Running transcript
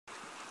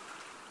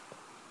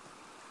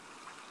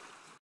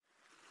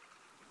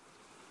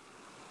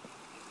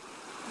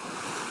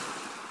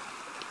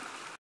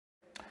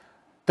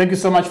Thank you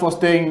so much for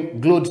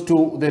staying glued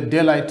to the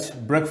Daylight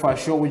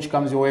Breakfast Show, which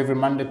comes your way every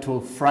Monday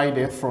to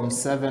Friday from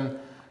 7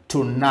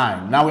 to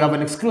 9. Now we have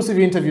an exclusive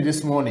interview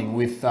this morning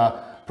with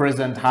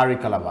President Harry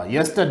Kalaba.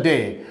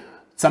 Yesterday,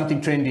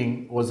 something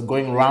trending was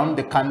going around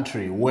the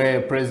country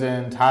where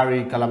President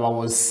Harry Kalaba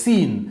was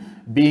seen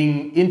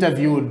being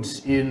interviewed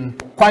in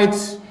quite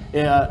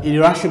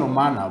irrational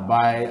manner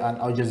by an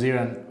Al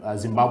Jazeera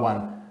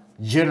Zimbabwean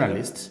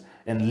journalist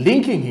and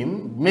linking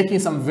him, making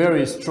some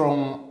very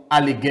strong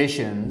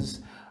allegations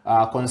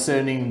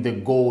concerning the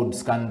gold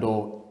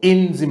scandal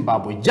in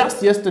Zimbabwe.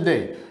 Just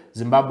yesterday,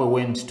 Zimbabwe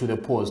went to the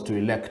polls to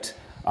elect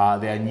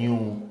their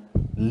new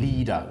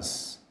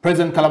leaders.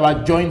 President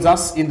Kalaba joins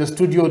us in the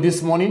studio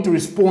this morning to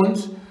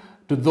respond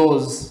to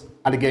those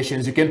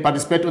allegations. You can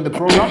participate on the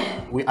program.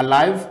 We are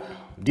live.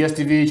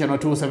 DSTV channel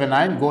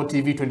 279, Go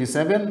TV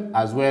 27,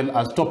 as well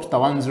as Top Star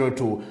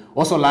 102.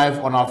 Also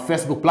live on our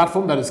Facebook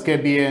platform, that is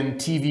KBN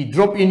TV.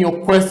 Drop in your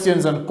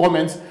questions and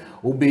comments.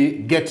 We'll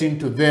be getting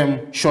to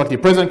them shortly.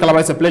 President Kalaba,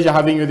 it's a pleasure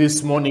having you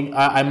this morning.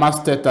 I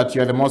must state that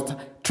you're the most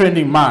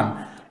trending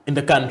man in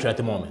the country at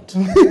the moment.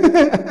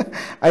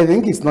 I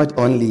think it's not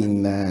only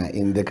in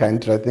the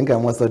country. I think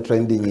I'm also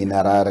trending in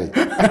Harare.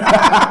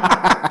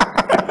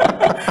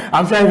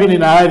 I'm sure even in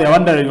Harare, they're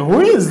wondering,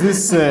 who is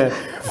this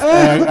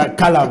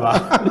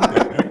Kalaba?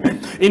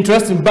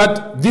 Interesting,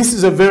 but this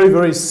is a very,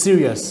 very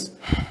serious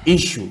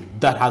issue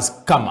that has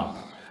come up.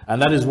 And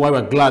that is why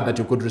we're glad that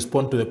you could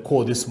respond to the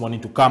call this morning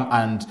to come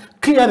and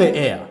clear the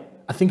air.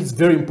 I think it's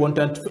very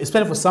important,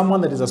 especially for someone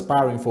that is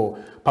aspiring for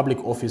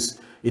public office.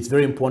 It's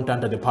very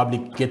important that the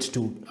public gets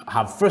to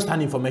have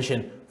first-hand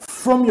information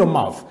from your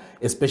mouth,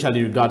 especially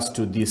in regards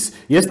to this.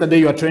 Yesterday,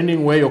 you are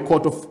trending where you're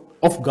caught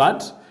off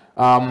guard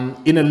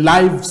in a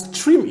live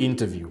stream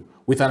interview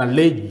with an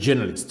alleged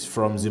journalist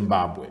from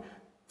Zimbabwe.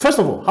 First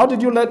of all, how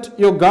did you let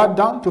your guard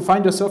down to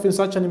find yourself in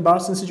such an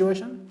embarrassing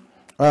situation?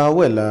 I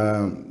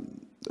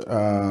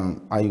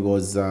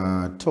was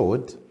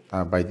told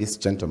by this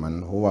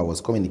gentleman who I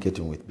was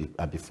communicating with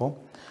before,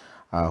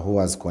 who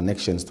has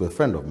connections to a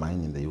friend of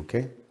mine in the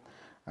UK,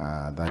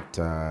 that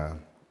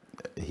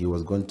he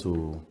was going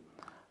to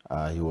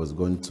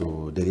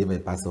deliver a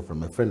parcel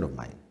from a friend of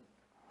mine,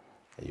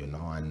 you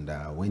know. And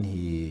when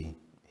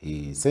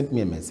he sent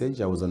me a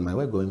message, I was on my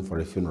way going for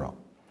a funeral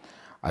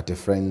at a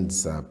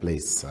friend's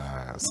place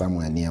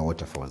somewhere near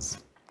Waterfalls.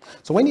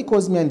 So when he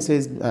calls me and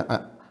says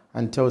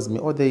and tells me,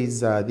 oh, there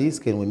is this,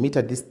 can we meet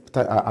at this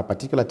a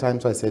particular time?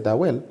 So I said,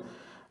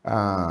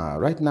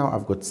 right now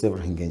I've got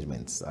several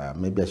engagements.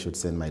 Maybe I should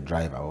send my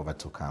driver over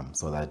to come.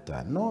 So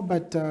that, no,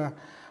 but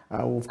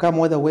we've come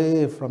all the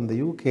way from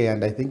the UK,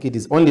 and I think it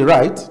is only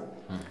right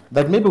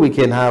that maybe we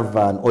can have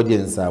an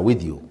audience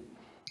with you.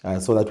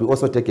 So that we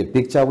also take a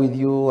picture with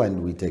you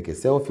and we take a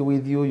selfie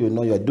with you. You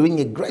know, you're doing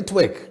a great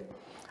work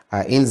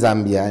in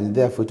Zambia, and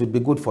therefore it would be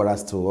good for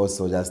us to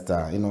also just,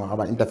 you know, have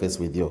an interface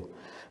with you,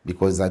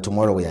 because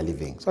tomorrow we are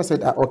leaving. So I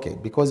said, okay,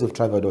 because you've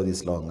traveled all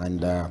this long,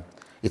 and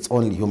it's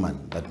only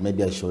human that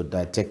maybe I should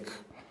take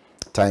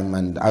time,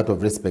 and out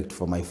of respect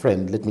for my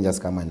friend, let me just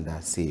come and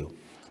see you.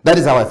 That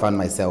is how I found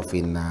myself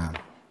in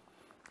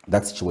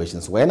that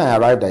situation. So when I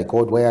arrived, I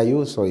called, where are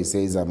you? So he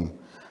says, I'm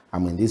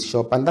in this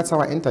shop, and that's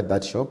how I entered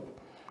that shop.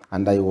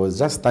 And I was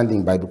just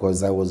standing by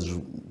because I was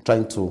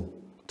trying to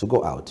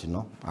go out, you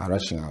know,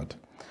 rushing out.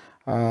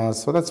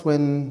 So that's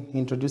when he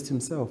introduced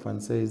himself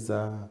and says,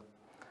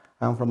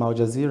 I'm from Al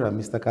Jazeera,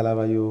 Mr.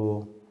 Kalaba.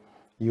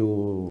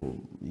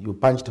 You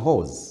punched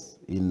holes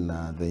in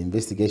the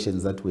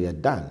investigations that we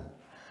had done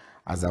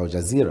as Al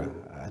Jazeera,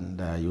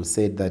 and you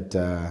said that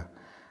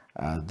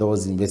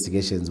those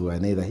investigations were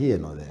neither here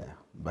nor there.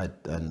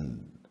 But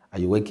are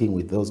you working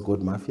with those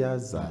gold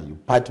mafias? Are you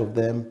part of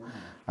them?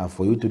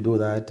 For you to do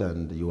that,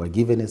 and you were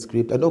given a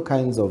script, and all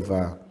kinds of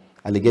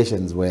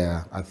allegations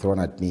were thrown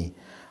at me.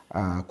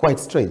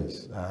 Quite strange,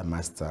 I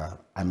must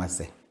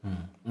say.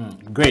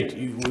 Great.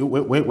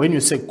 When you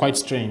say quite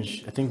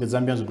strange, I think the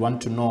Zambians would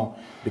want to know,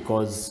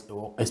 because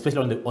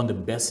especially on the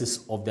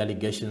basis of the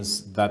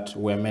allegations that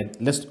were made.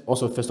 Let's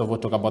also first of all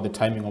talk about the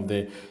timing of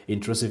the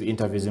intrusive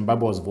interview.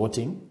 Zimbabwe was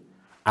voting,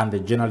 and the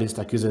journalist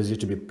accuses you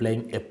to be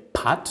playing a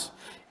part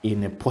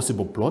in a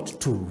possible plot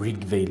to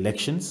rig the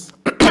elections.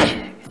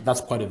 That's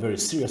quite a very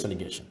serious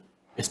allegation,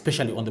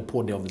 especially on the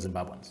poor day of the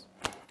Zimbabweans.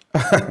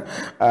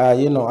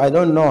 You know, I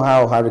don't know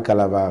how Harry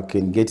Kalaba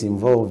can get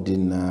involved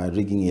in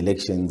rigging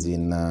elections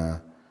in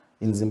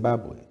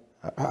Zimbabwe.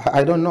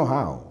 I don't know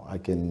how I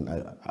can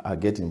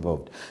get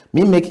involved.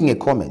 Me making a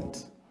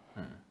comment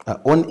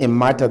on a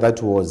matter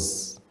that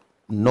was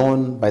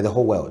known by the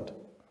whole world,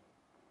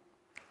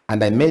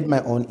 and I made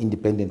my own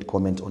independent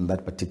comment on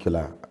that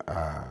particular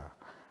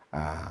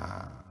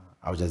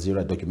Al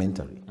Jazeera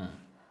documentary.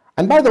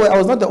 And by the way, I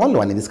was not the only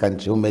one in this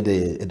country who made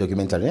a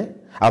documentary. Eh?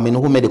 I mean,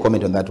 who made a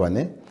comment on that one.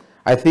 Eh?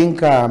 I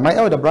think my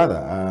elder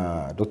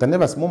brother, Dr.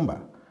 Nevas Mumba,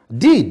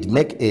 did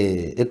make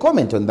a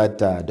comment on that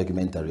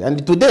documentary.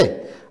 And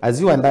today, as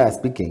you and I are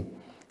speaking,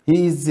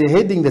 he is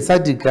heading the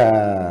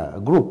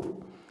SADC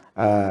group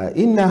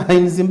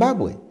in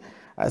Zimbabwe.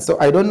 So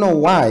I don't know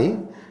why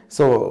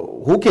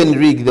So who can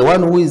rig? The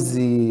one who is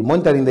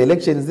monitoring the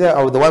elections there,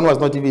 or the one who has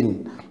not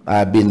even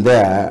been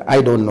there?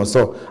 I don't know.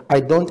 So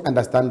I don't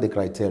understand the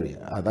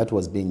criteria that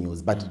was being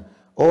used. But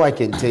all I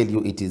can tell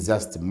you, it is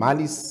just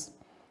malice,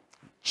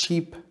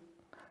 cheap,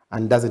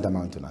 and doesn't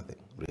amount to nothing,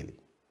 really.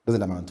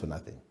 Doesn't amount to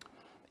nothing.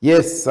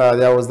 Yes,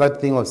 there was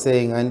that thing of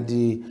saying, and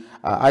the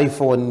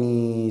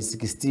iPhone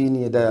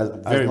 16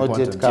 that has not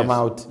yet come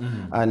out,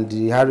 and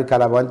Harry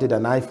Kalaba wanted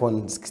an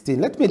iPhone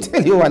 16. Let me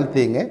tell you one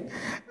thing.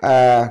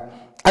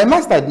 I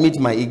must admit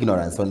my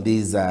ignorance on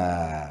these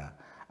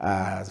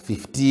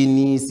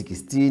 15,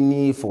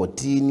 16,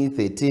 14,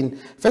 13.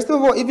 First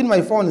of all, even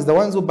my phones, the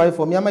ones who buy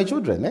for me are my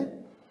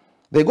children.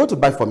 They go to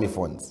buy for me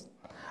phones.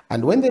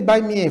 And when they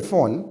buy me a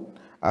phone,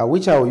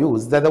 which I will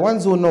use, they're the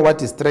ones who know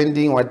what is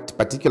trending, what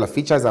particular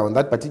features are on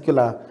that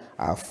particular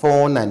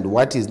phone and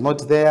what is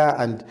not there.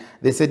 And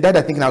they said, Dad,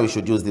 I think now we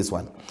should use this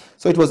one.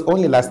 So it was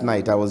only last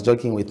night I was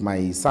joking with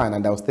my son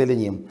and I was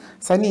telling him,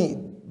 Sonny,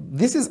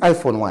 this is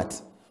iPhone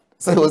what?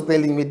 So he was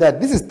telling me, Dad,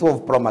 this is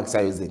 12 Pro Max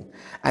I'm using.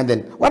 And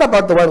then, what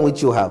about the one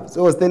which you have? So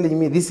he was telling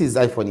me, this is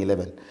iPhone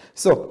 11.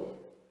 So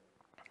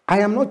I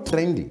am not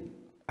trendy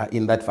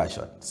in that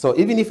fashion. So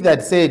even if they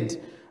had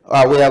said,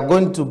 we are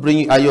going to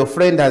bring, your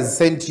friend has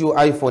sent you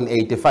iPhone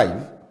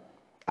 85,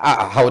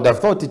 I would have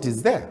thought it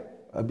is there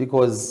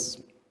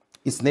because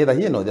it's neither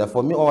here nor there.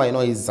 For me, all I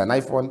know is an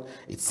iPhone,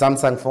 it's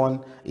Samsung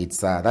phone, it's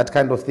that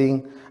kind of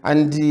thing.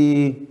 And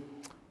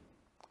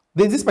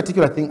there's this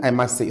particular thing I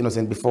must say,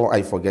 Innocent, before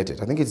I forget it.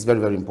 I think it's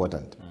very, very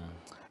important.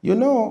 You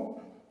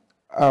know,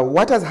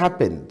 what has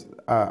happened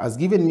has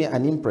given me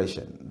an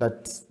impression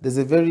that there's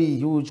a very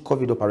huge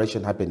COVID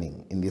operation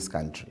happening in this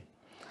country.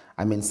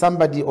 I mean,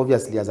 somebody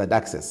obviously has had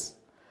access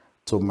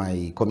to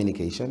my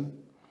communication.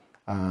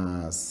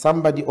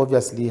 Somebody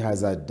obviously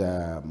has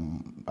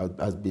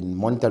been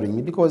monitoring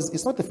me because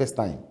it's not the first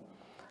time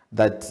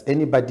that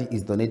anybody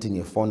is donating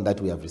a phone that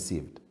we have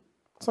received.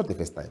 It's not the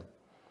first time.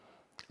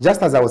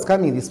 Just as I was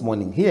coming this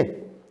morning here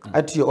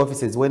at your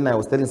offices, when I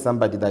was telling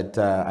somebody that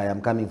I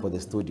am coming for the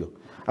studio,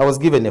 I was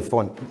given a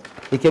phone.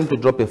 He came to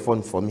drop a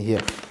phone for me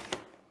here.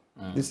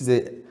 This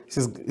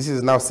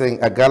is now saying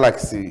a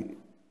Galaxy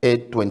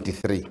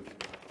A23.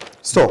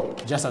 So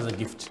just as a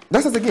gift.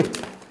 Just as a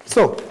gift.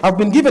 So I've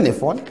been given a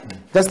phone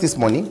just this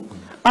morning,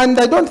 and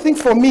I don't think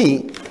for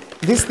me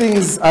these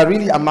things are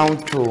really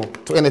amount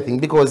to anything,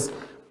 because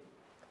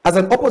as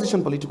an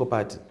opposition political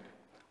party,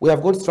 we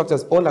have got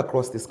structures all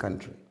across this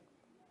country,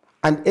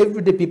 and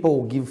every day people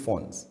will give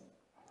phones,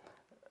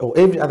 or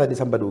every other day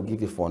somebody will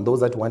give a phone. Those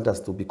that want us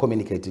to be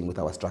communicating with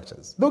our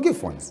structures, they'll give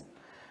phones.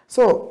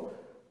 So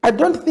I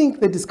don't think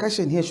the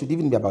discussion here should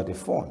even be about a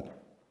phone.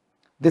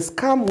 The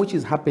scam which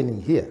is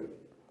happening here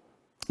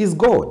is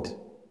God.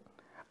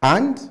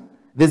 And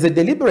there's a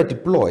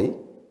deliberate ploy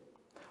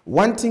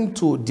wanting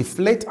to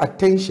deflect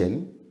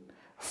attention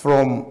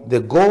from the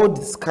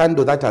gold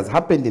scandal that has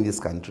happened in this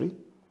country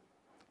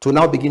to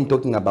now begin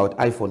talking about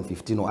iPhone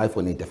 15 or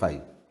iPhone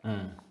 85.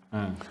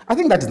 I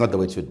think that is not the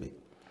way it should be.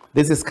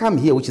 There's a scam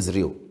here which is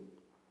real.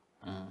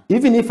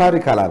 Even if Harry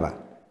Kalaba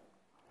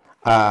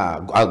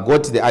I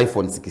got the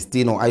iPhone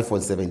 16 or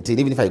iPhone 17,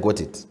 even if I got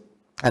it,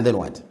 and then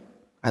what?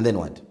 And then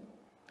what?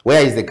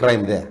 Where is the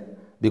crime there?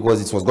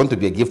 Because it was going to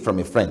be a gift from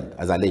a friend,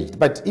 as alleged.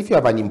 But if you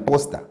have an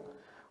imposter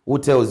who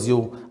tells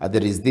you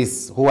there is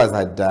this, who has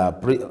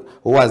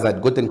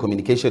had gotten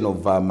communication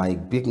of my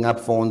picking up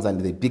phones,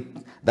 and they pick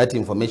that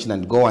information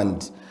and go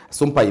and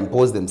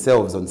superimpose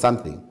themselves on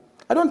something,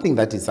 I don't think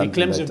that is something. He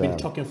claims you've been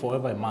talking for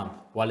over a month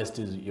while it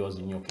still yours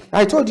in your case.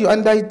 I told you,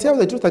 and I tell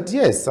the truth that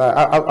yes,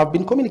 I've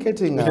been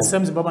communicating with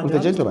the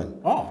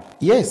gentleman. Oh.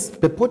 Yes,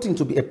 purporting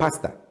to be a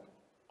pastor.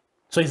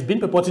 So he's been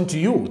purporting to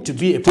you to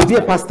be a pastor? To be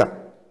a pastor.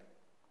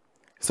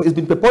 So he's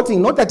been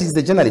purporting, not that he's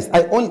a journalist.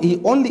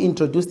 He only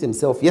introduced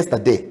himself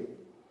yesterday.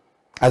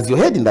 As you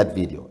heard in that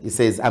video, he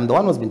says, I'm the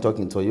one who's been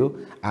talking to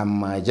you.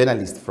 I'm a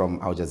journalist from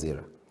Al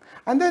Jazeera.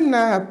 And then,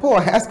 Paul,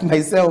 I ask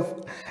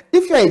myself,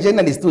 if you're a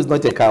journalist who is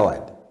not a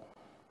coward,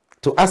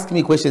 to ask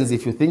me questions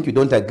if you think you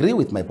don't agree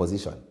with my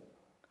position,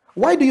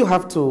 why do you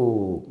have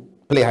to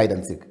play hide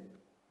and seek?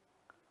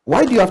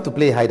 Why do you have to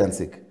play hide and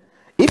seek?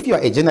 If you're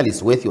a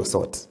journalist worth your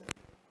salt,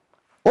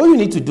 all you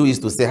need to do is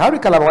to say, Harry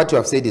Kalaba, what you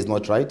have said is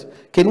not right.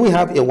 Can we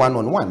have a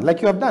one-on-one,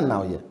 like you have done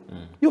now here?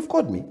 You've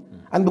called me.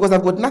 And because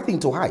I've got nothing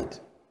to hide,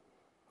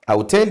 I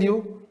will tell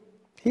you,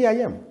 here I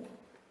am.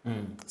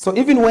 So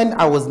even when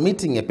I was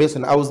meeting a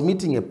person, I was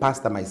meeting a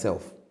pastor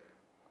myself.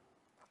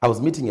 I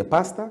was meeting a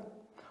pastor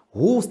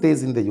who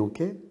stays in the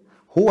UK,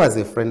 who has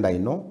a friend I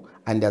know,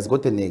 and has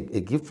gotten a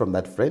gift from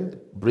that friend,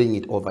 bring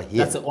it over here.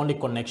 That's the only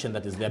connection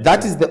that is there.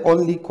 That is the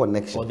only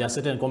connection. Or there are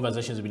certain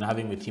conversations you've been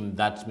having with him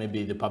that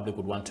maybe the public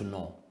would want to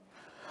know.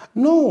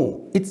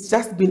 No, it's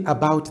just been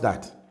about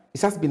that.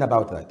 It's just been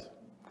about that.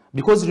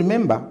 Because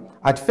remember,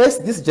 at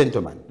first, this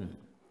gentleman,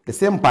 the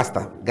same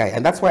pastor guy,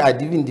 and that's why I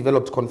even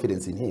developed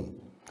confidence in him.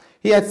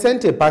 He had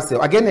sent a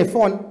parcel, again a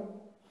phone,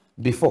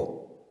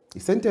 before. He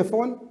sent a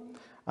phone,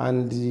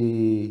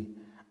 and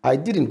I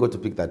didn't go to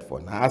pick that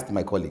phone. I asked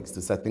my colleagues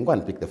to say, go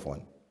and pick the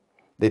phone.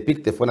 They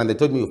picked the phone and they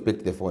told me you've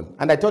picked the phone.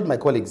 And I told my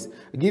colleagues,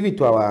 give it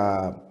to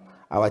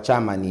our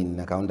chairman in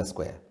Kaunda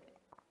Square.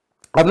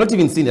 I've not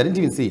even seen it. I didn't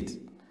even see it.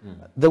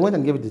 They went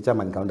and gave it to the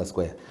chairman in Kaunda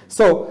Square.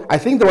 So I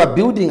think they were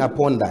building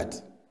upon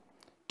that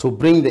to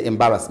bring the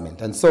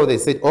embarrassment. And so they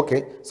said,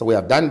 okay, so we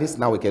have done this.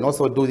 Now we can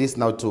also do this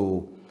now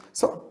to...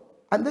 So,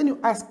 and then you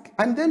ask,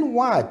 and then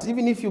what?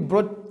 Even if you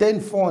brought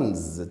 10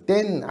 phones,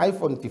 10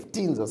 iPhone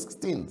 15s or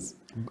 16s,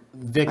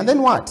 and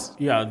then what?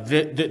 Yeah,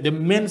 the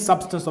main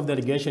substance of the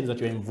allegation is that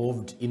you're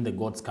involved in the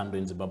gold scandal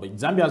in Zimbabwe.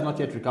 Zambia has not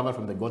yet recovered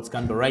from the gold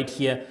scandal. Right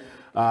here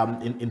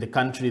in the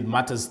country,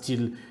 matters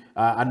still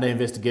under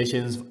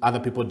investigations, other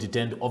people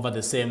detained over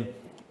the same.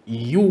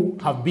 You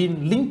have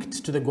been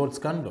linked to the gold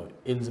scandal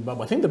in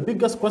Zimbabwe. I think the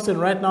biggest question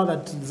right now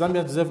that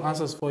Zambia deserves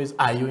answers for is,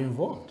 are you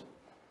involved?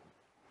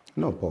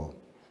 No, Paul,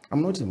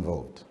 I'm not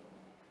involved.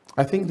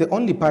 I think the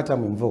only part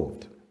I'm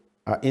involved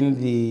in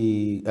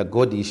the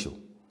gold issue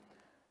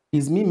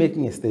is me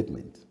making a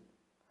statement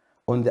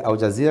on the Al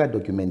Jazeera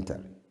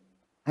documentary.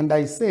 And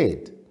I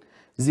said,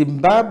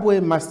 Zimbabwe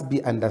must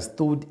be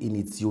understood in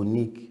its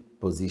unique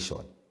position.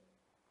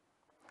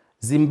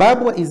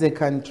 Zimbabwe is a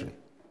country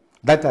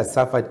that has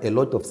suffered a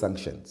lot of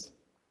sanctions.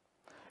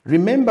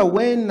 Remember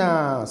when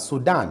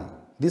Sudan,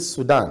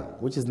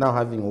 which is now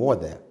having war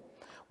there,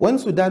 when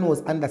Sudan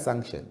was under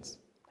sanctions,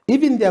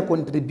 even their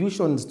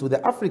contributions to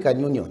the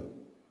African Union,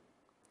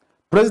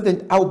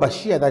 President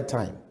al-Bashir at that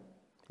time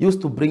used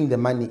to bring the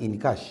money in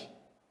cash.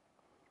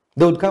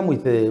 They would come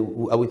with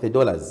the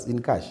dollars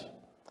in cash,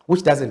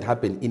 which doesn't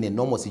happen in a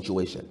normal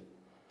situation.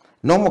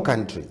 Normal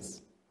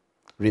countries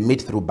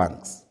remit through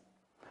banks.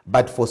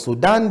 But for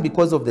Sudan,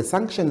 because of the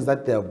sanctions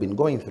that they have been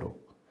going through,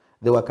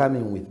 they were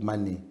coming with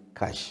money,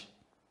 cash.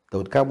 They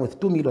would come with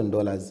 $2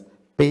 million,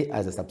 pay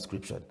as a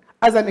subscription,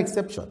 as an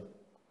exception.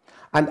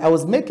 And I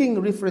was making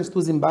reference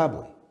to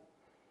Zimbabwe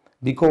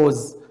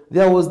because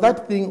there was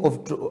that thing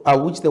of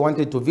which they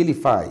wanted to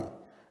vilify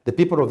the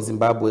people of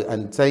Zimbabwe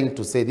and trying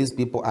to say these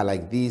people are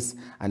like this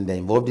and they're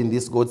involved in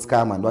this gold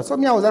scam and what. So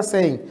I was just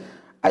saying,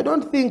 I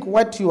don't think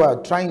what you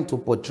are trying to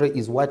portray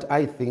is what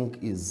I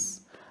think is.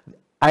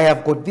 I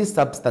have got this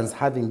substance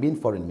having been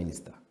foreign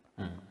minister.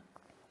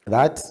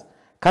 That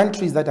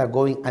countries that are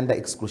going under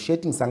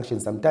excruciating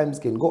sanctions sometimes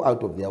can go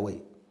out of their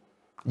way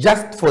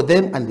just for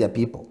them and their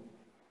people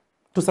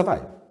to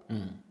survive.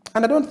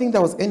 And I don't think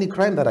there was any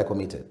crime that I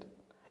committed.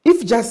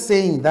 If just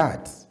saying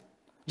that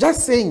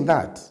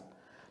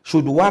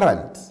should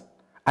warrant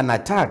an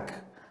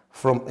attack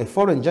from a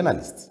foreign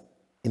journalist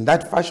in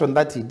that fashion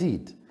that he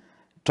did,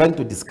 trying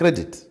to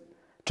discredit,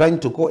 trying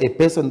to call a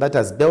person that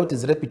has built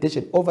his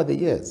reputation over the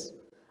years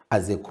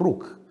as a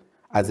crook,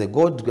 as a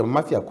gold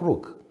mafia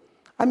crook,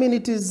 I mean,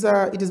 it is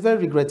very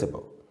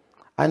regrettable.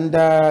 And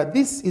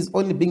this is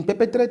only being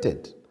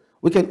perpetrated.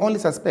 We can only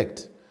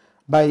suspect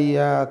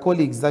by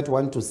colleagues that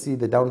want to see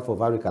the downfall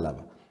of Harry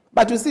Kalaba.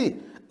 But you see,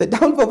 the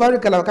downfall of Harry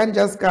Kalaba can't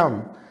just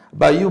come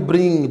by you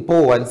bring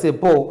Paul and say,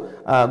 Paul,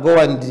 go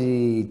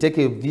and take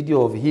a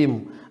video of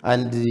him,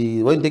 and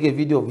when you take a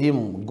video of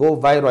him, go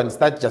viral and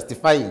start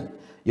justifying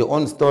your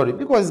own story.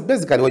 Because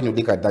basically when you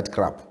look at that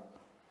crap,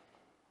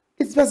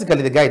 it's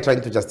basically the guy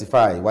trying to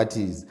justify what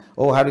is,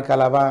 oh, Harry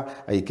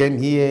Kalaba, he came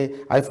here,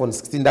 iPhone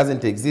 16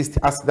 doesn't exist,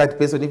 ask that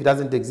person if it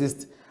doesn't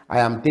exist. I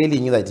am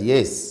telling you that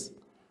yes,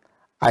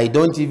 I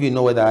don't even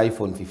know whether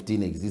iPhone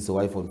 15 exists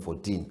or iPhone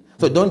 14.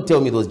 So don't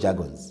tell me those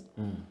jargons.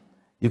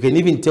 You can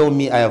even tell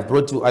me I have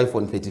brought you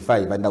iPhone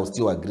 35 and I'll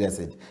still agree. I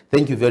said,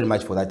 thank you very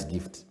much for that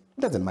gift.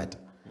 It doesn't matter.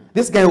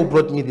 This guy who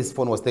brought me this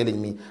phone was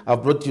telling me,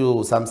 I've brought you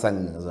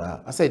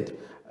Samsung. I said,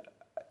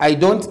 I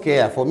don't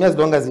care. For me, as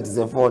long as it is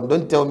a phone,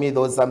 don't tell me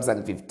those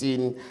Samsung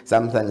 15,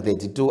 Samsung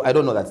 32. I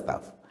don't know that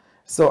stuff.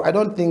 So I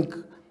don't think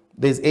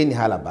there's any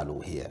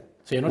halabaloo here.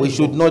 So you're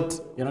not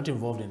You're not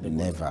involved in the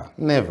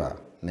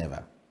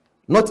Never.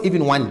 Not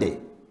even one day.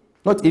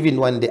 Not even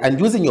one day. And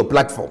using your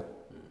platform,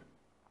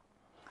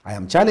 I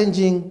am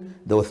challenging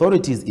the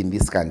authorities in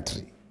this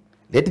country.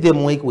 Let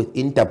them work with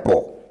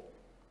Interpol.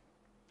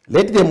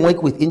 Let them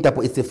work with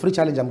Interpol. It's a free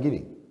challenge I'm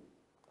giving.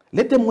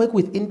 Let them work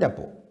with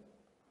Interpol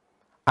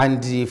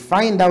and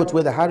find out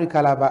whether Harry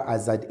Kalaba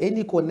has had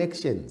any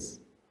connections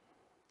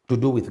to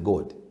do with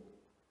God,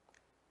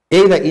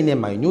 either in a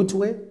minute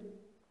way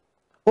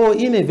or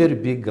in a very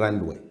big,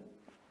 grand way.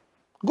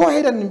 Go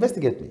ahead and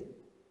investigate me.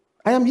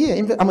 I am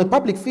here. I'm a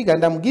public figure,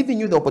 and I'm giving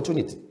you the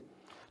opportunity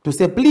to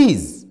say,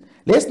 please,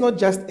 let's not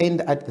just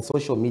end at the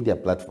social media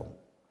platform.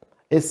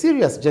 A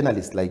serious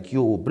journalist like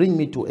you will bring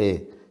me to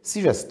a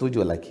serious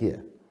studio like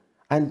here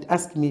and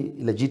ask me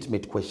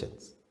legitimate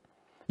questions.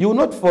 You will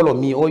not follow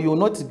me, or you will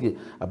not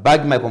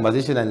bag my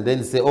conversation and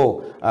then say,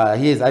 oh,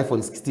 here's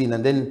iPhone 16,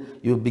 and then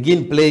you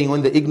begin playing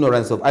on the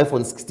ignorance of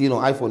iPhone 16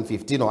 or iPhone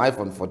 15 or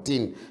iPhone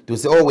 14 to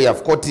say, oh, we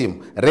have caught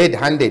him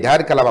red-handed,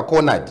 Harry Kalaba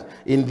cornered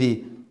in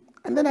the...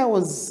 And then I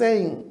was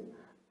saying,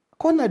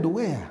 cornered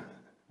where?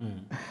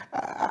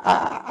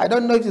 I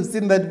don't know if you've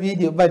seen that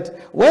video,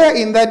 but where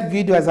in that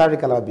video has Harry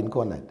Kalaba been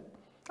cornered?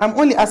 I'm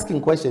only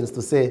asking questions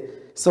to say,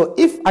 so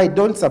if I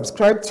don't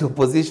subscribe to your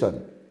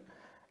position,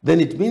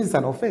 then it means it's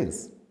an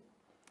offense.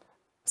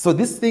 So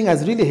this thing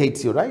has really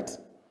hates you, right?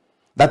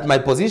 That my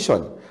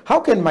position, how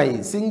can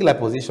my singular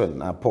position,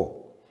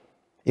 Paul,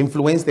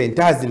 influence the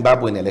entire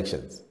Zimbabwean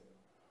elections?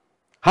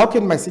 How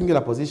can my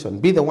singular position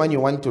be the one you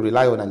want to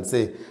rely on and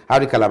say,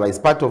 Harry Kalaba is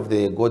part of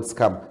the God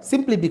scam,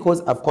 simply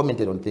because I've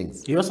commented on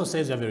things? He also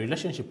says you have a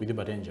relationship with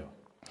Hubert Angel.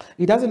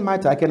 It doesn't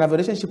matter. I can have a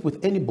relationship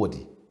with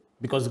anybody.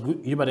 Because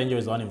Hubert Angel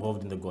is the one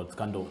involved in the God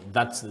scandal.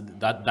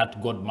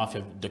 That God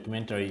Mafia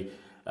documentary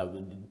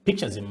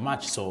pictures him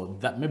much, so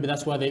that maybe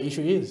that's where the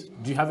issue is.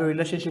 Do you have a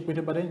relationship with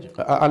Hubert Angel?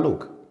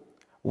 Look,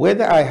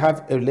 whether I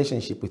have a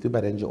relationship with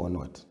Hubert Angel or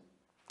not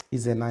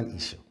is a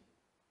non-issue.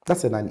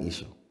 That's a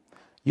non-issue.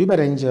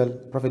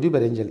 Prophet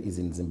Hubert Angel is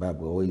in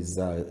Zimbabwe or is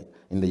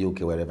in the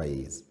UK, wherever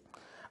he is.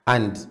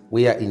 And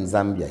we are in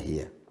Zambia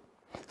here.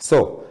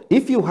 So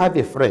if you have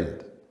a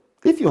friend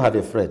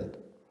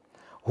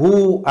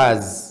who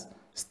has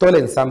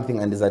stolen something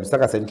and is at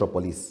Lusaka Central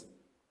Police,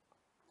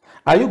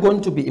 are you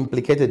going to be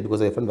implicated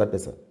because you're a friend of that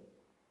person?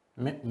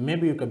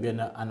 Maybe you could be an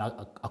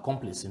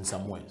accomplice in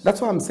some ways.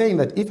 That's why I'm saying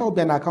that if I'll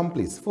be an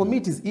accomplice, for me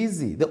it is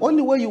easy. The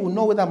only way you will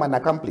know whether I'm an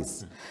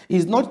accomplice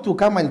is not to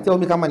come and tell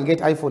me, come and get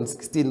iPhone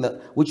 16,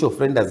 which your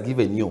friend has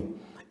given you.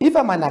 If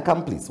I'm an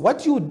accomplice,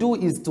 what you do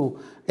is to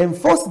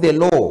enforce the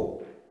law.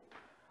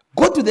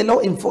 Go to the law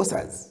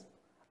enforcers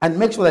and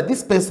make sure that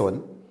this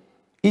person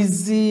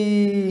is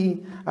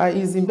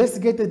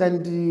investigated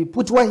and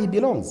put where he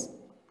belongs.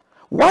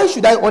 Why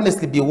should I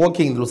honestly be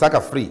walking in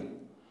Lusaka free?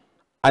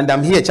 And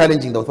I'm here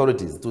challenging the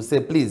authorities to say,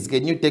 please,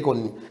 can you take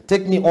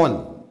me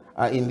on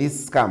in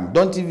this scam?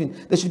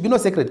 There should be no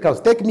sacred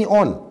cows. Take me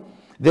on.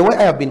 The way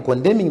I have been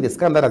condemning the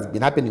scam that has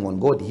been happening on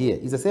God here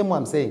is the same way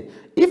I'm saying.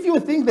 If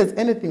you think there's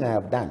anything I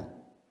have done,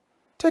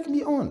 take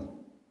me on.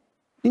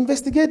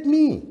 Investigate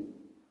me.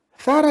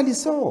 Thoroughly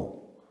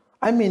so.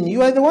 I mean,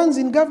 you are the ones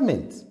in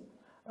government.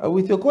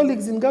 With your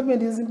colleagues in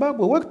government in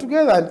Zimbabwe, work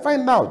together and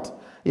find out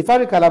if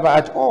Harry Kalaba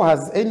at all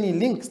has any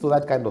links to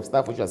that kind of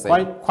stuff which you're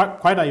saying.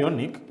 Quite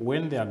ironic,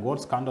 when there are God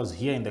scandals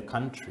here in the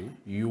country,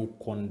 you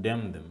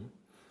condemn them.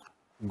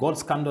 God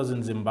scandals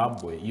in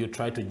Zimbabwe, you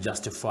try to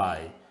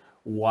justify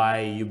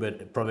why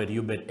Prophet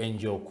Hubert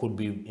Angel could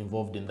be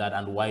involved in that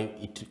and why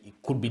it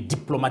could be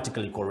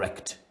diplomatically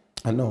correct.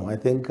 No, I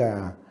think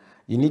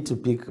you need to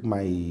pick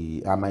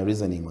my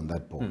reasoning on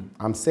that point.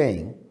 I'm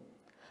saying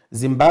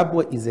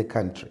Zimbabwe is a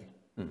country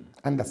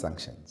under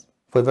sanctions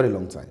for a very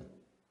long time.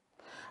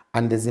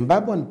 And the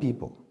Zimbabwean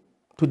people,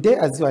 today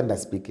as you are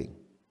speaking,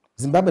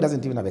 Zimbabwe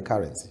doesn't even have a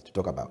currency to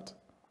talk about.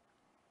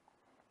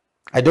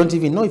 I don't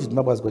even know if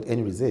Zimbabwe has got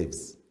any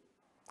reserves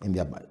in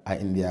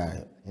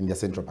their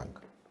central bank.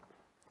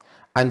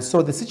 And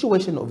so the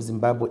situation of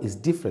Zimbabwe is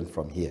different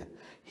from here.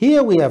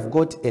 Here we have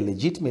got a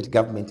legitimate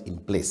government in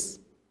place.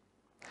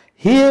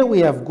 Here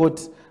we have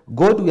got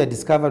God we are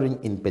discovering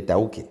in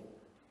Petauke,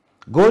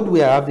 God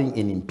we are having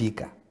in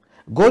Impika,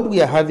 God we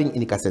are having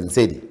in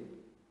Kasensedi.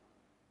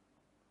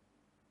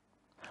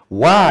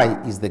 Why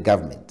is the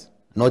government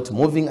not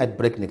moving at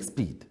breakneck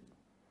speed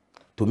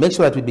to make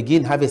sure that we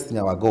begin harvesting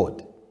our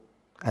God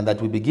and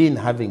that we begin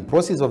having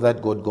process of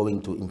that God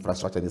going to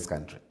infrastructure in this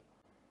country?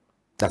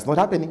 That's not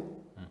happening.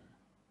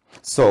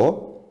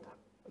 So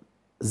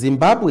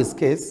Zimbabwe's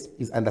case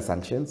is under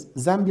sanctions.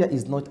 Zambia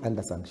is not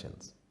under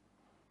sanctions.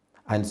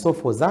 And so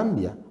for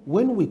Zambia,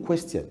 when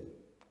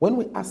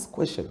we ask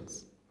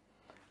questions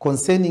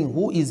concerning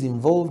who is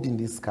involved in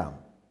this scam,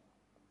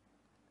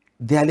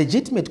 they are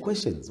legitimate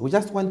questions. We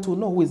just want to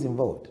know who is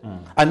involved.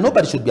 And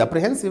nobody should be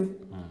apprehensive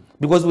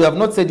because we have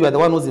not said you are the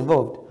one who's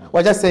involved.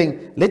 We're just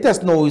saying, let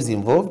us know who is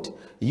involved.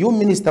 You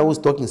minister who's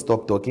talking,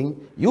 stop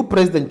talking. You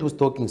president who's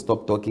talking,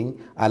 stop talking.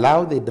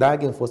 Allow the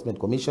Drug Enforcement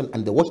Commission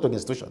and the watchdog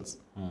institutions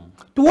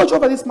to watch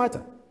over this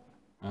matter.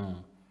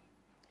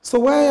 So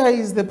where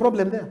is the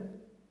problem there?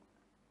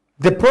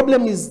 The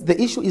problem is, the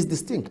issue is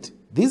distinct.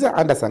 These are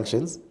under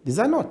sanctions, these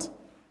are not.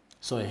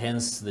 So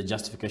hence the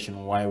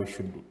justification why we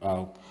should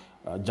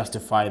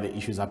justify the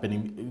issues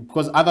happening,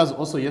 because others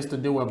also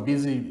yesterday were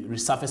busy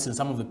resurfacing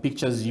some of the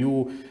pictures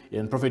you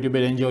and Prophet Hubert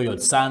Angel, your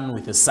son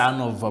with the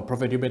son of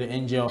Prophet Hubert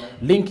Angel,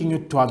 linking you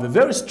to have a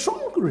very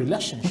strong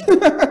relationship.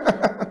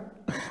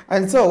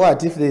 And so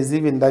what if there's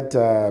even that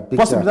picture?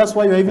 Possibly that's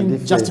why you're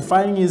even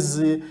justifying his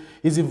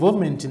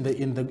involvement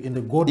in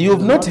the God.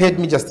 You've not heard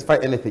me justify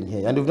anything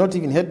here, and you've not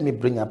even heard me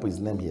bring up his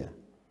name here.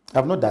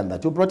 I've not done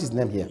that. You brought his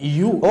name here.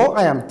 All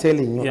I am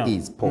telling you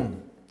is, Paul,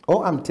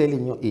 all I'm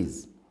telling you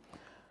is,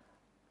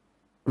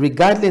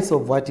 regardless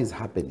of what is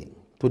happening,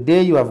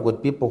 today you have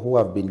got people who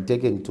have been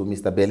taken to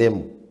Mr.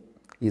 Belemu.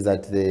 He's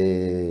at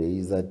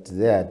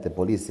the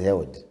police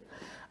held.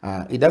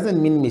 It doesn't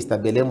mean Mr.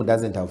 Belemu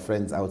doesn't have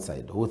friends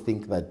outside who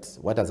think that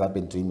what has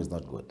happened to him is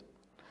not good.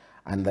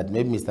 And that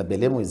maybe Mr.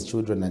 Belemu's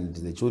children and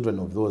the children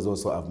of those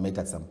also have met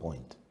at some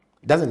point.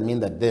 It doesn't mean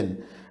that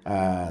then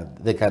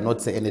they cannot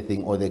say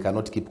anything or they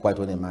cannot keep quiet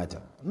on a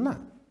matter. No.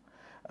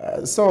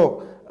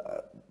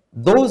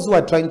 Those who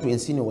are trying to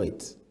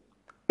insinuate,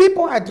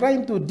 people are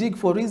trying to dig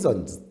for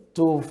reasons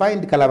to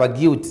find Kalaba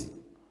guilty.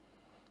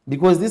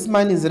 Because this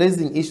man is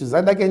raising issues.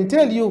 And I can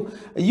tell you,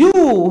 you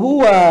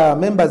who are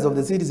members of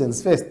the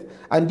Citizens First,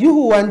 and you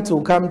who want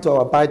to come to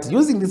our party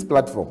using this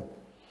platform,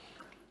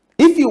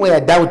 if you were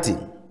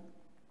doubting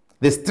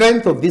the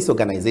strength of this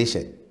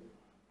organization,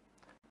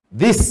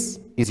 this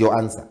is your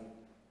answer.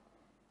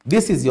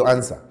 This is your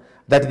answer.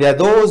 That there are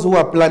those who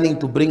are planning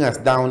to bring us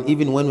down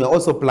even when we're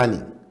also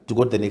planning to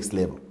go to the next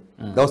level.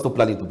 They're also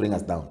planning to bring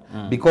us down.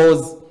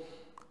 Because,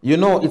 you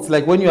know, it's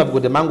like when you have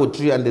got a mango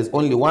tree and there's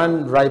only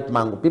one ripe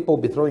mango, people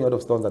will be throwing a lot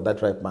of stones at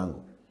that ripe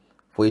mango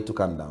for it to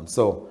come down.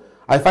 So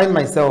I find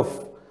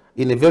myself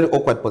in a very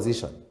awkward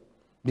position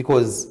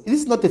because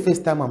this is not the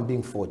first time I'm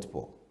being fought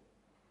for.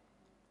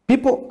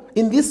 People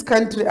in this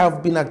country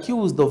have been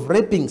accused of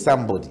raping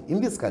somebody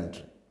in this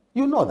country.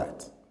 You know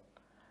that.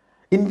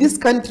 In this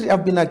country,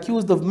 I've been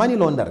accused of money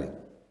laundering.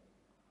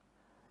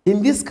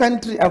 In this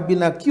country, I've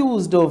been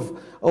accused of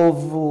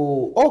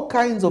all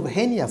kinds of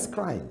heinous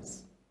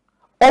crimes,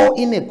 all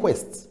in a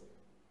quest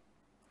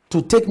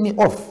to take me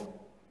off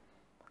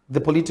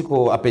the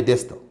political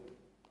pedestal.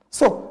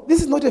 So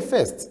this is not a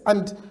first,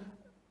 and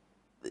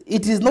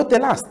it is not the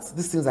last.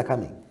 These things are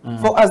coming.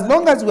 For as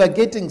long as we are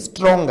getting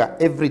stronger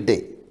every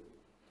day,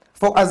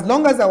 for as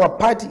long as our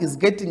party is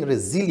getting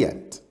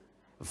resilient,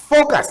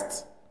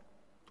 focused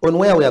on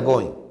where we are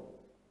going,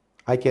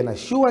 I can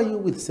assure you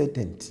with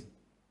certainty,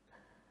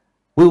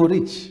 we will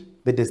reach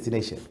the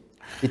destination.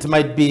 It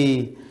might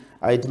be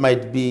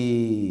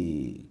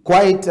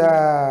quite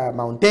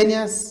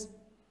mountainous,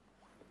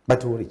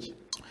 but we'll reach.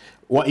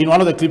 Well, in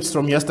one of the clips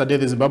from yesterday,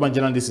 the Zimbabwean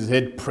journalist is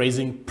heard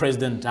praising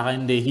President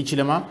Hakainde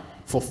Hichilema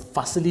for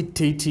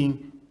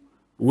facilitating,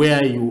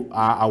 where you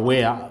are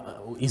aware,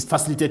 is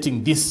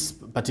facilitating this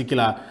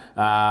particular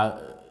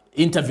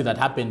interview that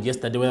happened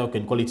yesterday, whether we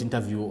can call it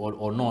interview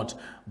or not,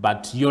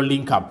 but your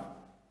link up.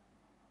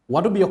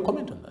 What would be your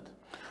comment on that?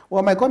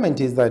 Well, my comment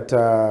is that,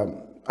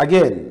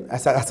 again,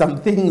 as some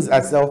things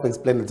are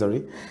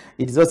self-explanatory,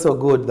 it is also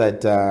good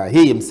that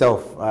he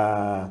himself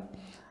brought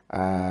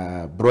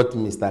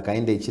Mr.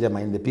 Hakainde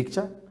Hichilema in the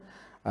picture.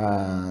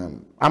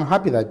 I'm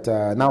happy that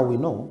now we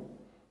know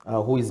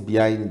who is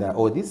behind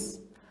all this,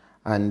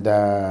 and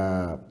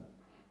I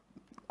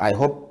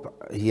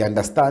hope he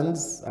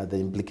understands the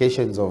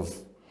implications of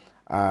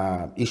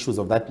issues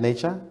of that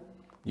nature.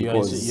 You're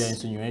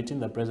insinuating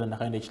that President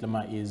Hakainde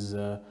Hichilema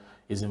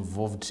is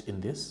involved in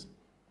this?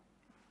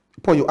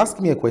 Paul, you asked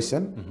me a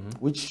question,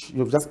 which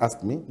you've just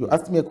asked me. You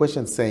asked me a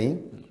question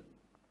saying,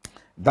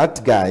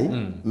 that guy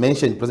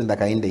mentioned President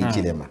Hakainde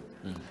Hichilema.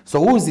 So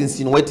who is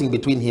insinuating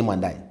between him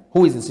and I?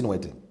 Who is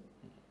insinuating?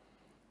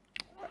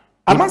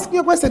 I'm asking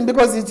you a question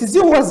because it is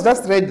you who has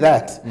just read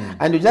that.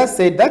 And you just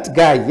said, that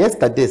guy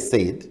yesterday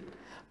said,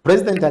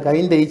 President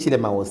Hakainde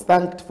Hichilema was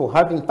thanked for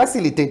having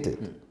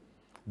facilitated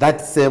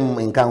that same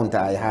encounter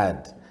I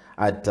had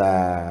at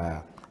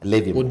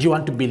Levy. Would you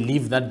want to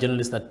believe that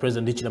journalist that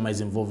President Hichilema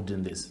is involved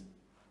in this?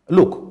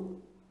 Look,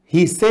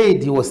 he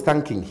said he was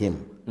thanking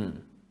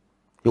him.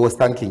 He was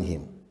thanking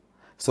him.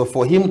 So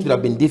for him, it would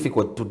have been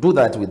difficult to do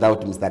that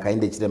without Mr.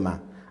 Hakainde Hichilema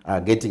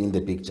getting in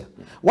the picture.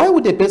 Why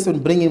would a person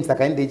bring Mr.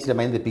 Hakainde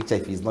Hichilema in the picture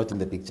if he's not in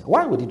the picture?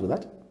 Why would he do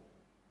that?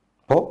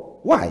 Oh,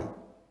 why?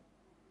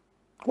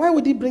 Why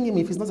would he bring him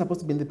if he's not supposed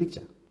to be in the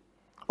picture?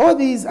 All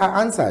these are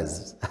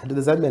answers to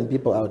the Zambian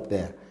people out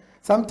there.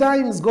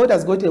 Sometimes God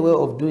has got a way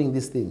of doing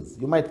these things.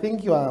 You might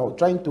think you are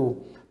trying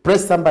to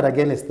press somebody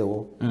against the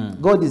wall.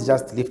 God is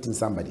just lifting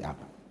somebody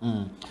up.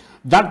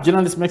 That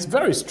journalist makes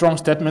very strong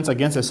statements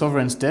against the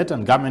sovereign state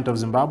and government of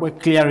Zimbabwe,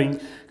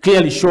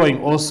 clearly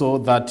showing also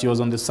that he was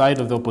on the side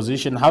of the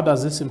opposition. How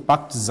does this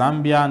impact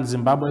Zambia and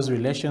Zimbabwe's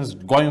relations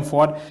going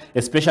forward,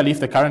 especially if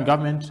the current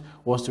government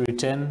was to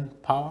retain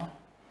power?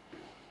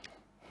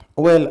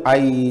 Well, I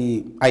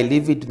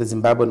leave it to the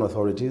Zimbabwean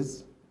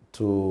authorities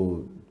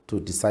to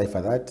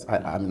decipher that.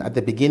 I mean, at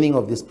the beginning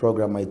of this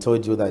program, I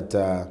told you that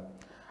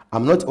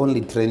I'm not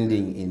only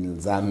trending in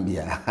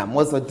Zambia, I'm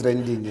also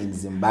trending in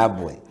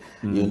Zimbabwe,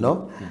 you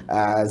know?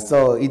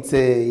 So it's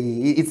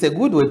a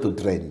good way to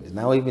trend.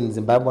 Now even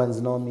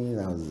Zimbabweans know me.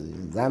 Now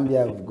in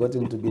Zambia, I've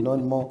gotten to be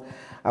known more.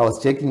 I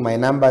was checking my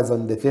numbers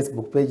on the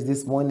Facebook page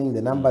this morning.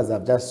 The numbers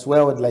have just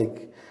swelled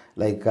like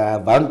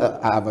I've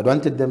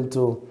wanted them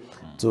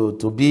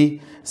to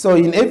be. So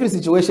in every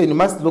situation, you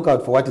must look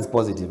out for what is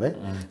positive.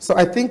 So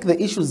I think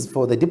the issues,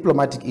 for the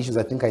diplomatic issues,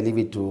 I think I leave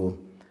it to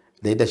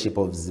the leadership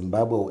of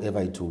Zimbabwe,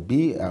 whoever it will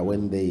be,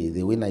 when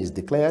the winner is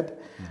declared.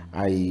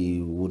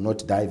 I will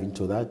not dive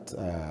into that.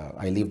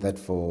 I leave that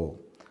for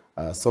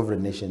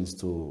sovereign nations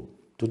to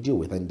deal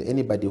with. And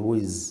anybody who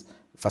is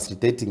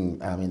facilitating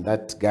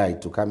that guy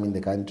to come in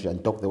the country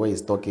and talk the way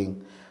he's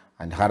talking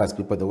and harass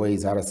people the way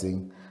he's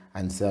harassing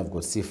and say, I've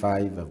got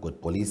C5, I've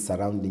got police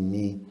surrounding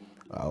me.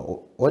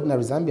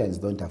 Ordinary Zambians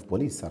don't have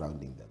police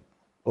surrounding them.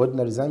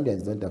 Ordinary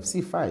Zambians don't have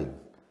C5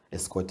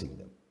 escorting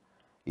them.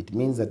 It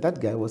means that that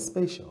guy was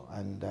special,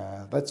 and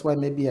that's why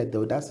maybe he had the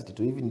audacity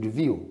to even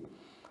reveal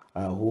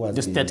who has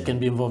the state can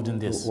be involved in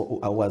this.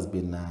 Who has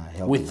been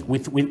helping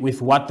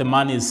with what the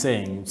man is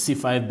saying,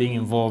 C5 being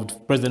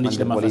involved, President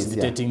Hichilema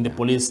facilitating the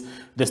police,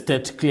 the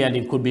state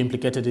clearly could be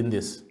implicated in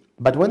this.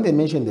 But when they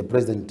mention the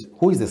president,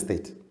 who is the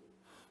state?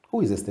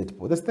 Who is the state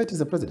for? The state is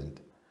the president,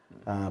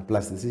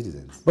 plus the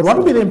citizens. But what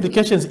would be the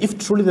implications if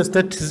truly the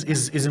state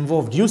is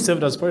involved? You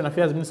served as Foreign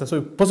Affairs Minister,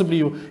 so possibly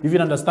you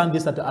even understand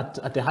this at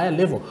a higher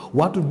level.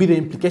 What would be the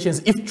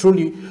implications if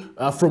truly,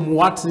 from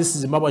what this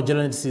Zimbabwe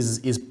journalist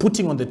is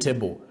putting on the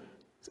table,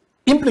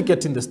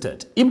 implicating the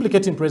state,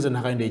 implicating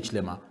President Hakainde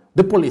Hichilema,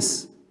 the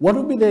police, what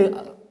would be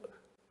the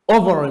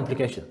overall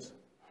implications?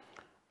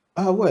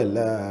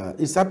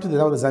 It's up to the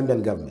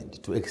Zambian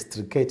government to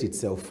extricate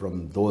itself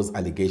from those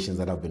allegations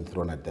that have been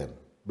thrown at them.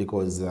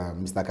 Because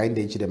Mr. Hakainde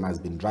Hichilema has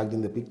been dragged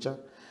in the picture,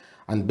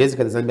 and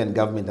basically the Zambian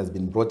government has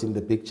been brought in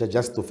the picture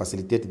just to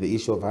facilitate the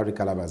issue of Harry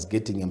Kalaba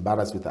getting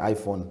embarrassed with the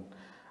iPhone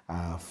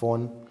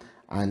phone.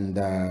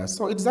 And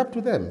so it's up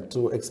to them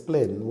to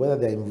explain whether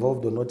they're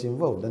involved or not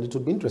involved. And it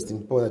would be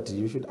interesting, Paul, that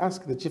you should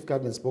ask the chief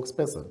government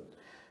spokesperson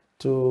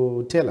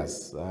to tell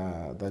us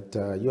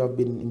that you have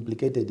been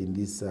implicated in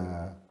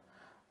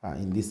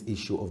this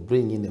issue of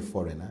bringing in a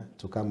foreigner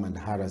to come and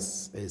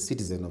harass a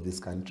citizen of this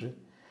country,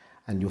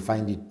 and you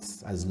find it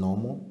as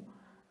normal.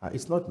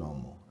 It's not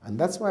normal. And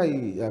that's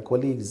why,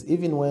 colleagues,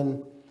 even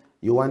when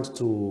you want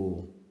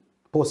to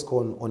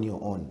postcon on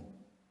your own,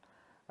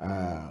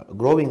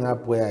 growing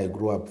up where I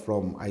grew up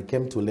from, I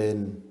came to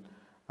learn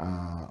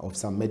of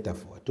some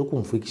metaphor.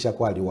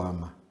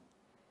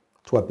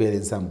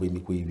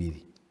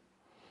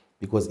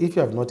 Because if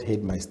you have not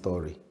heard my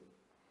story,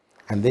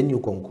 and then you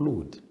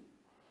conclude,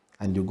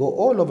 and you go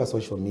all over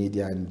social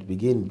media and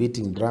begin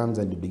beating drums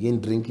and you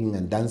begin drinking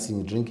and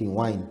dancing, drinking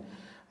wine,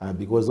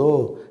 because,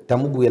 oh,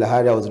 Tamugu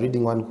Elahari, I was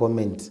reading one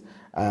comment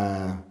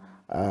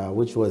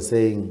which was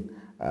saying,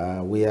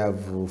 we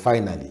have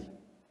finally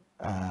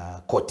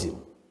caught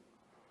him.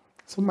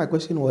 So my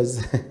question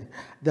was,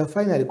 they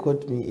finally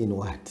caught me in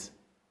what?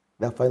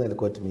 They finally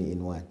caught me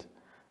in what?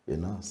 You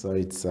know, so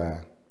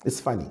it's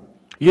funny.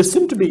 You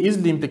seem to be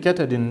easily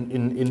implicated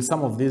in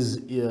some of these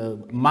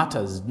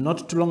matters.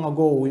 Not too long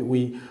ago,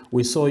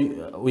 we saw,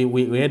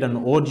 we had an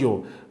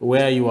audio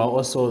where you are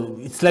also,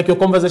 it's like your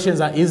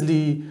conversations are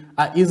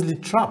easily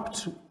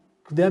trapped.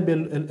 Could there be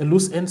a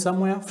loose end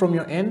somewhere from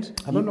your end?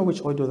 I don't know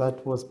which audio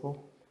that was,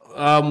 Paul.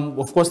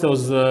 Of course, there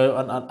was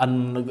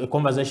a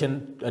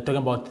conversation talking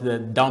about the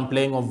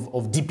downplaying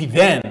of DP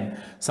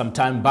then, some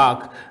time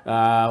back,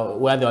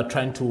 where they were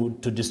trying to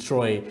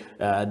destroy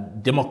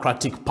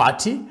Democratic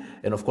Party.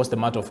 And of course, the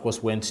matter, of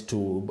course, went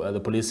to the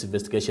police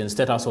investigation.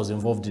 State House was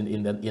involved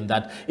in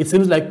that. It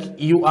seems like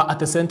you are at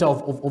the center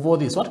of all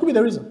this. What could be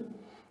the reason?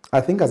 I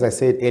think, as I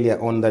said earlier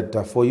on,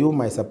 that for you,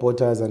 my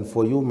supporters, and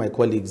for you, my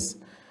colleagues,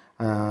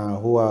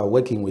 who are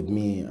working with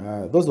me,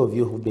 those of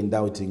you who've been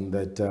doubting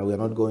that we are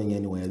not going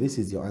anywhere, this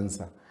is your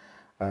answer.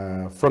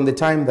 From the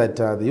time that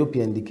the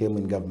UPND came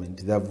in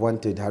government, they have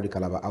wanted Harry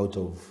Kalaba out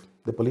of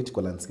the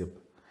political landscape.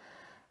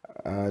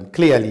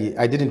 Clearly,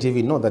 I didn't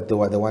even know that they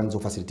were the ones who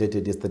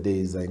facilitated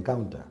yesterday's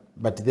encounter.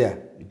 But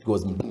there, it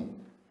goes boom.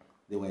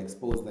 They were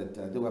exposed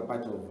that they were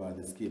part of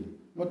the scheme,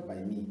 not by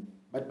me,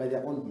 but by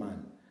their own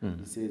man.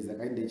 He says,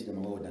 Hakainde Hichilema,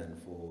 well done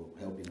for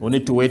helping. We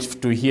need to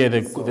wait to hear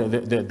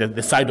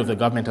the side of the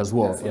government as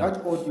well. Yeah,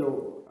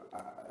 so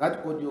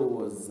that audio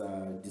was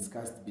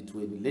discussed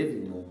between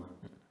Levi Noma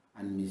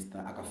and Mr.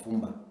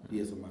 Akafumba,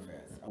 PS Home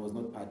Affairs. I was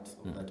not part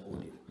of that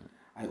audio.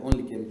 I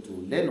only came to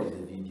learn of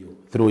the video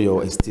through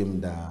your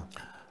esteemed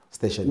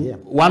station here.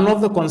 One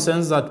of the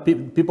concerns that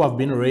people have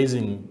been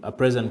raising,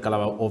 President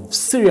Kalaba, of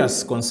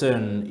serious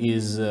concern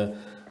is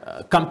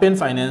campaign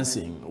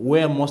financing,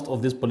 where most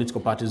of these political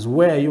parties,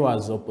 where you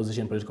as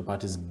opposition political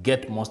parties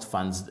get most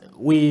funds.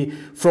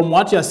 From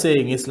what you're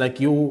saying, it's like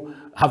you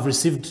have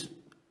received,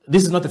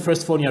 this is not the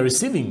first phone you're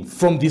receiving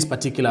from this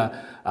particular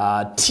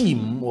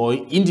team or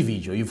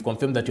individual. You've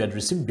confirmed that you had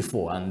received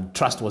before and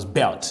trust was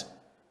built.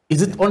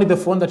 Is it only the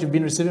phone that you've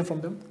been receiving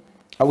from them?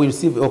 We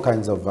receive all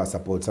kinds of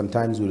support.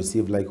 Sometimes we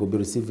receive, like we'll be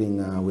receiving,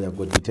 we have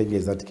got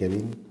vitalities that came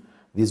in.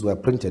 These were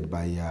printed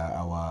by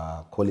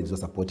our colleagues who are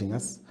supporting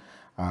us.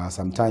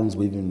 Sometimes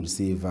we even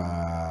receive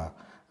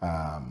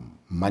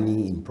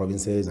money in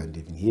provinces, and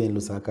even here in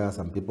Lusaka,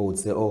 some people would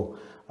say, oh,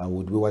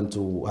 would we want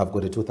to have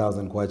got a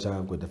 2,000 kwacha,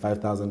 I've got a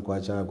 5,000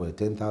 kwacha, I've got a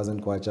 10,000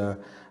 kwacha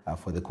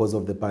for the cause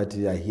of the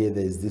party. I hear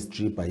there is this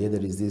trip, I hear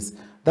there is this.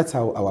 That's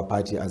how our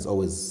party has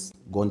always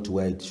gone to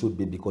where it should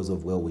be because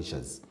of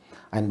well-wishers.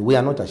 And we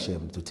are not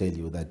ashamed to tell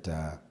you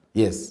that,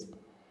 yes,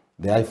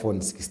 the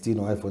iPhone 16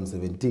 or iPhone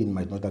 17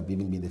 might not have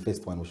even been the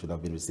first one we should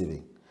have been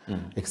receiving.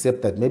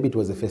 Except that maybe it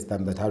was the first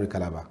time that Harry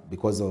Kalaba,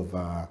 because of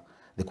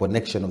the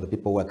connection of the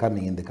people who were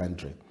coming in the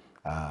country,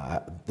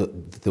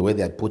 the way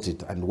they had put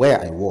it and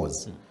where I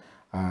was,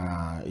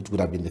 it would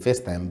have been the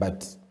first time,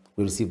 but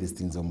we receive these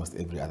things almost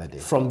every other day.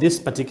 From this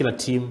particular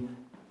team,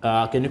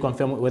 can you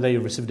confirm whether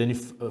you received any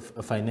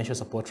financial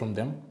support from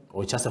them,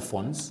 or just the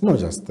funds? No,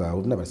 just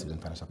we've never received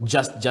any financial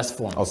support. Just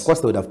funds. Of course,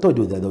 they would have told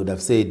you that. They would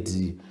have said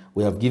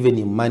we have given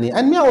him money.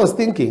 And me, I was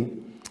thinking,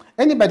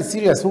 anybody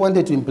serious who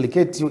wanted to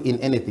implicate you in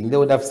anything, they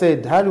would have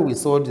said, Harry, we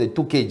sold the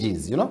 2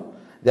 kgs. You know,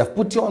 they have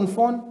put you on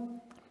phone.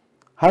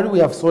 Harry, we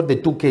have sold the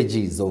 2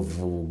 kgs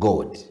of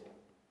gold.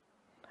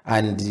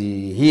 and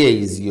here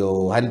is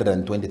your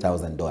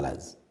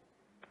 $120,000.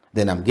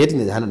 Then I'm getting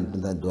the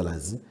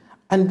 $120,000,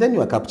 and then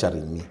you are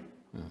capturing me.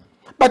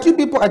 But you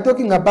people are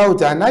talking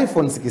about an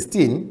iPhone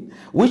 16,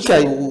 which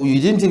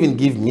you didn't even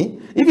give me.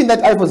 Even that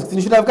iPhone 16,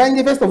 you should have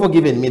kindly first of all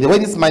given me, the way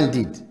this man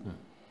did.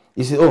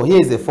 You say, oh, here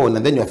is the phone,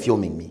 and then you are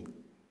filming me.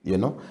 You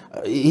know,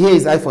 here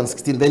is iPhone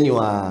 16, then you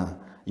are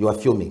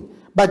filming.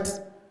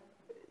 But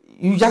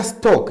you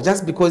just talk,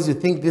 just because you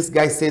think this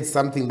guy said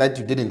something that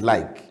you didn't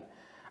like.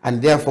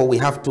 And therefore, we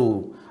have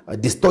to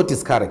distort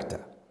his character.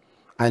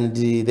 And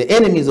the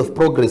enemies of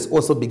progress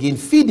also begin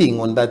feeding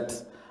on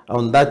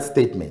that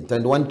statement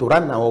and want to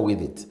run away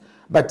with it.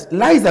 But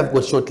lies have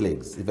got short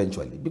legs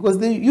eventually,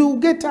 because you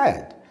get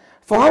tired.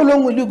 For how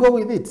long will you go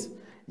with it?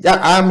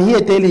 I'm here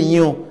telling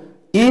you,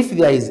 if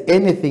there is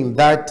anything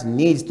that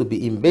needs to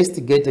be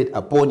investigated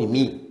upon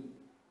me,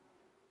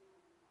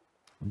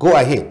 go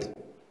ahead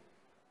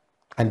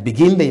and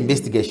begin the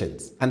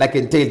investigations. And I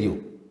can tell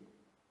you,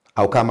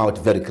 I'll come out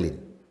very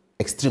clean,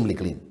 extremely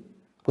clean,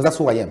 because that's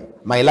who I am.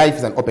 My life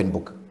is an open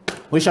book.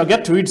 We shall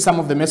get to read some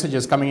of the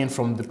messages coming in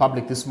from the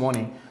public this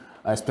morning,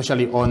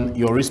 especially on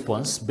your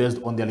response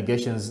based on the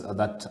allegations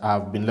that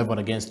have been leveled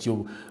against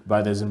you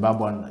by the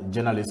Zimbabwean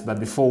journalists. But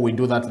before we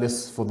do that,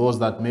 for those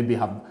that maybe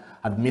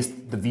had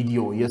missed the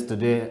video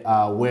yesterday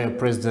where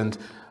President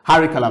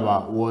Harry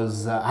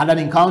Kalaba had an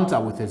encounter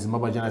with a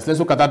Zimbabwean journalist. Let's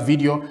look at that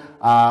video.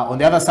 On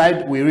the other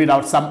side, we read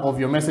out some of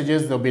your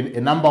messages. There'll be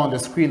a number on the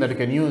screen that you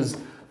can use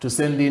to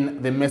send in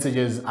the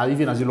messages,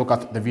 even as you look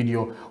at the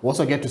video. We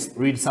also get to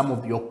read some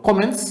of your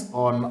comments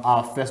on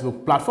our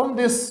Facebook platform.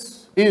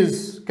 This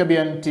is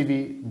KBN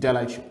TV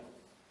Daylight Show.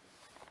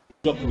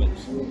 Document.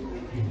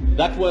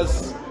 That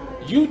was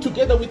you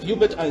together with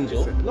Hubert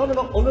Angel. No,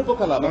 Honorable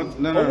Kalaba.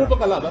 Honorable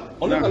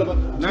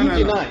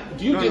Kalaba.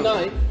 Do you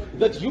deny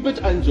that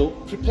Hubert Angel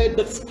prepared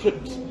that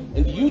script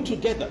and you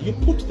together, you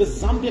put the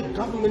Zambia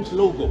government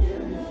logo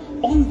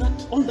on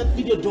that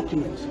video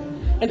document?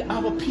 And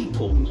our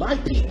people, my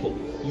people,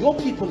 your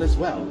people as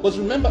well. Because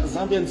remember,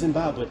 Zambia and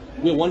Zimbabwe,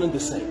 we're one and the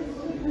same.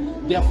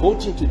 They are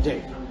voting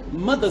today.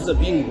 Mothers are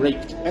being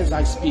raped as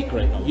I speak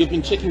right now. You've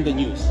been checking the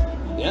news.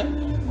 Yeah?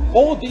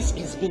 All this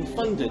is being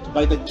funded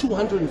by the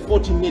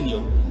 240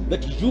 million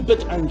that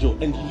Hubert Angel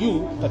and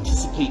you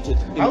participated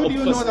in. How do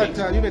you know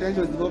that Hubert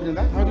Angel is involved in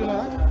that? How do you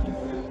know that?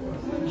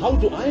 How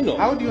do I know?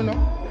 How do you know?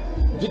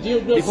 Did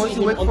you not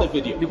see him on the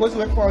video? Because you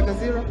work for Al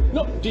Jazeera?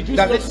 No, did you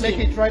Does it make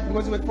it right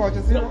because you work for Al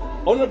Jazeera? No.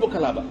 Honorable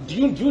Kalaba, do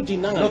you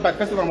deny? No, but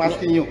first of all, I'm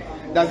asking you,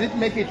 does it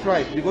make it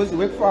right because you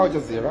work for Al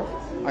Jazeera,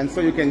 and so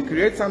you can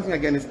create something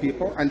against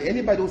people, and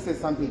anybody who says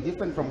something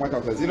different from what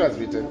Al Jazeera has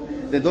written,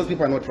 then those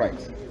people are not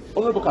right?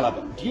 Honorable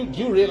Kalaba, do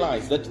you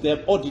realize that there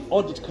are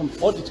audit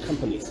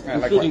companies,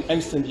 including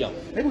Ernst & Young?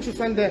 Maybe we should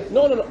send there.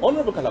 No,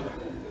 Honorable Kalaba.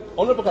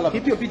 Honorable Kalaba.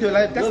 Keep your video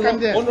alive. Just come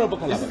there. Honorable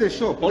Kalaba. This is a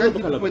shop.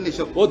 Honorable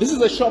Kalaba. Oh, this is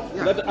a shop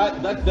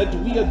that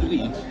we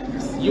agreed,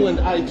 you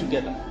and I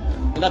together.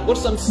 And I've got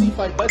some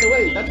C5. By the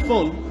way, that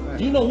phone,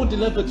 do you know who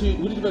delivered to you?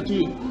 Do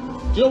you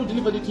know who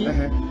delivered it to you?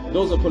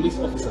 Those are police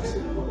officers.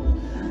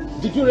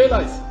 Did you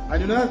realize? I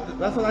do not.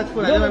 That's what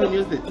phone. I never even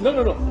used it.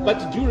 No. But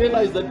did you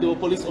realize that there were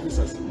police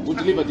officers who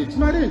delivered it?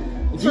 No, I didn't.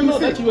 Do you know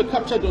that you were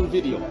captured on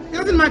video? It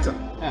doesn't matter.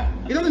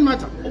 It doesn't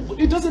matter.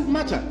 It doesn't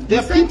matter.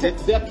 There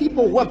are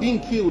people who are being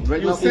killed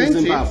right now in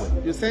Zimbabwe.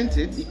 You sent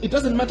it. It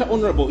doesn't matter,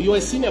 Honorable. You are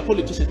a senior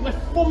politician. You are a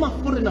former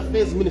foreign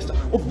affairs minister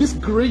of this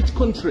great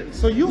country.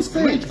 So you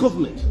sent great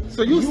government.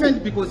 So you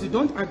sent because you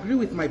don't agree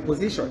with my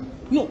position.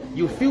 No.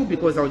 You feel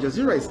because Al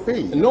Jazeera is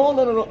paying.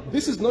 No.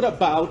 This is not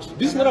about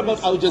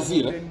Al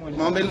Jazeera.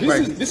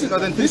 This is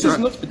not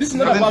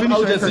about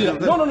Al Jazeera.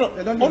 No.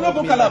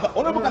 Honorable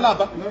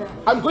Kalaba.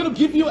 I'm going to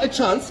give you a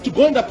chance to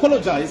go and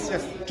apologize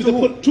to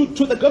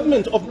the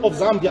government of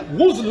Zambia,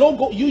 whose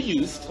logo you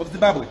used. Of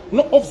Zimbabwe.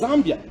 No, of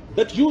Zambia.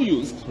 That you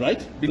used,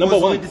 right? Because Number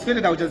one. We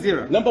defended Al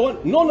Jazeera. Number one.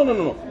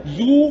 No.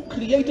 You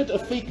created a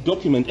fake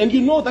document, and you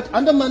know that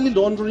under money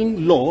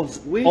laundering laws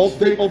of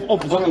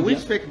Zambia. Which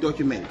fake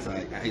document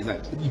is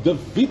that? The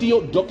video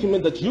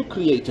document that you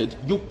created,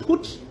 you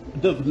put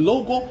the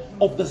logo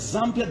of the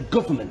Zambia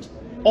government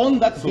on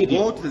that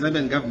video. Go to the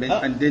Zambian government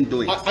and then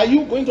do it. Are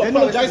you going to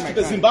apologize to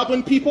the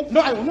Zimbabwean people?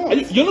 No, I will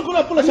not. You're not going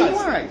to apologize.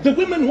 Why? The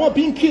women who are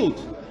being killed.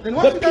 Then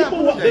why should I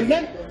apologize? The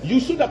men, you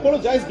should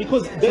apologize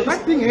because the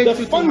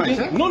funding. Much,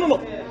 huh? No.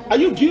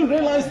 Do you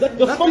realize that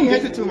the funding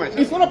hurts you too much?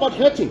 It's not about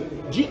hurting.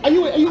 Do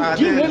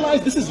you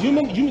realize this is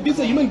human? These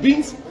are human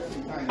beings.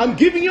 I'm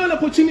giving you an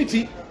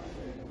opportunity,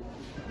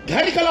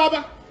 Harry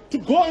Kalaba, to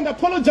go and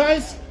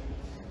apologize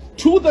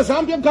to the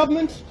Zambia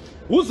government,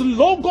 whose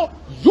logo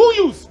you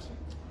used.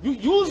 You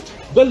used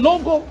the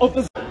logo of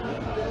the.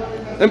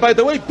 And by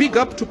the way, big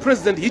up to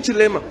President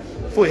Hichilema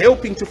for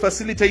helping to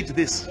facilitate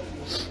this.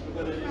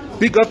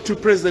 Big up to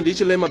President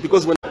Hichilema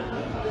because when.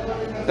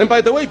 And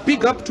by the way,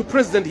 big up to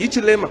President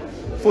Hichilema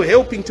for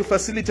helping to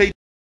facilitate.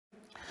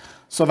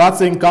 So that's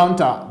the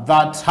encounter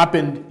that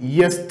happened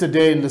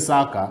yesterday in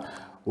Lusaka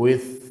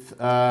with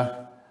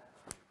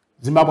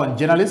Zimbabwean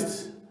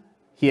journalists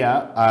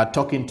here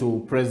talking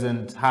to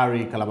President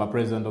Harry Kalaba,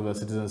 President of the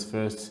Citizens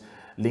First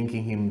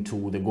linking him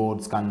to the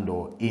gold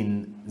scandal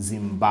in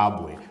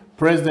Zimbabwe.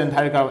 President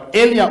Harry Kalaba,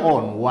 earlier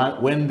on,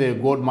 when the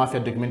Gold Mafia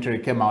documentary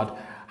came out,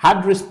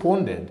 had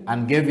responded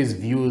and gave his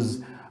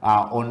views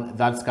on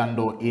that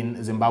scandal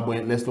in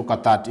Zimbabwe. Let's look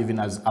at that, even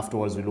as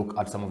afterwards we look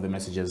at some of the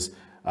messages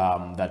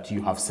that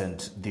you have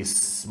sent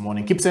this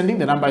morning. Keep sending.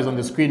 The number is on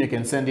the screen. You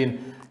can send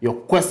in your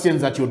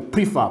questions that you would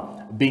prefer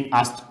being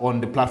asked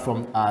on the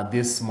platform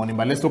this morning.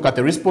 But let's look at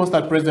the response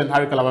that President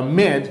Harry Kalaba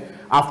made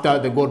after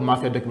the Gold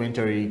Mafia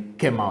documentary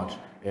came out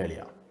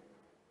earlier.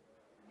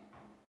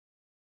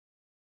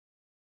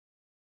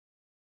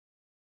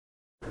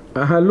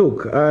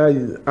 Look,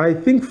 I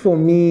think for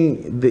me,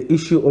 the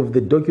issue of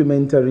the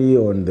documentary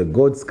on the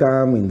gold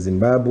scam in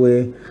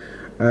Zimbabwe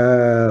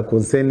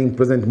concerning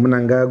President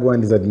Mnangagwa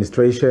and his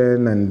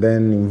administration, and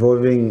then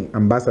involving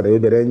Ambassador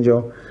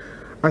Yobe,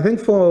 I think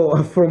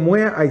from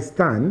where I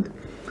stand,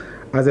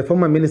 as a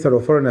former Minister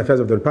of Foreign Affairs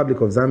of the Republic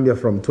of Zambia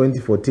from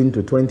 2014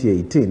 to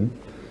 2018,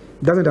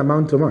 doesn't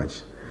amount to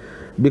much.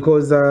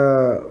 Because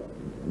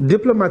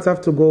diplomats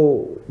have to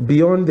go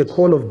beyond the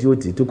call of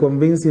duty to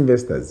convince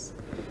investors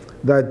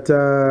that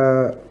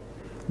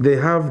they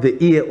have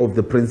the ear of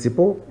the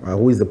principal,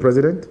 who is the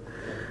president,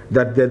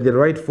 that they're the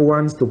rightful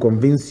ones to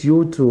convince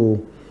you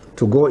to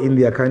go in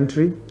their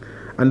country.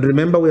 And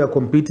remember, we are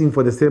competing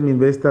for the same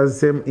investors,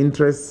 same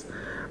interests.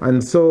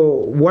 And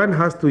so one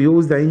has to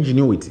use their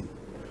ingenuity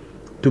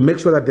to make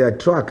sure that they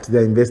attract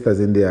their investors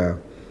in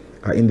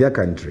their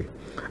country.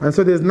 And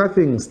so there's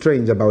nothing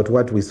strange about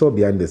what we saw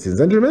behind the scenes.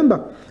 And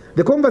remember,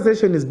 the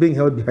conversation is being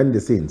held behind the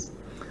scenes.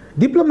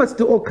 Diplomats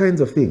do all kinds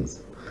of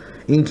things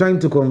in trying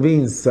to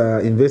convince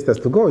investors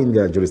to go in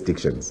their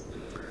jurisdictions.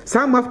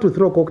 Some have to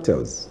throw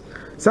cocktails.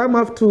 Some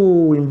have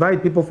to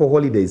invite people for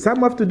holidays.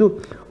 Some have to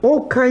do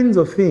all kinds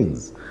of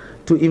things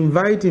to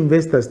invite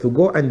investors to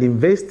go and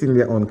invest in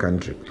their own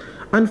country.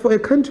 And for a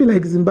country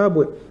like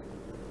Zimbabwe,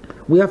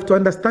 we have to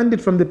understand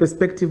it from the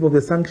perspective of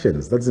the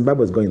sanctions that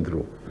Zimbabwe is going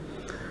through.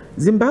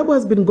 Zimbabwe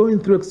has been going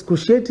through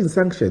excruciating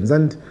sanctions,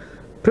 and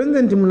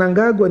President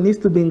Mnangagwa needs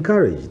to be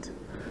encouraged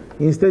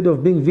instead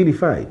of being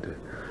vilified.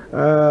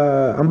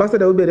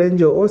 Ambassador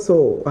Yobe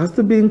also has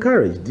to be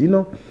encouraged. You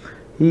know,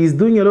 he is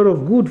doing a lot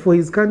of good for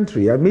his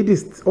country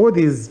amidst all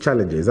these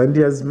challenges, and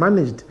he has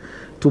managed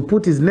to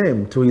put his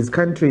name to his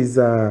country's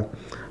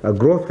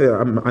growth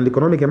and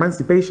economic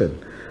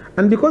emancipation.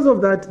 And because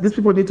of that, these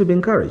people need to be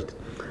encouraged.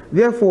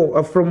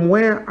 Therefore, from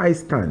where I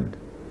stand,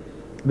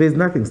 there's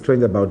nothing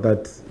strange about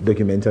that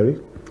documentary.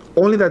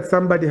 Only that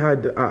somebody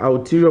had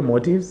ulterior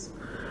motives,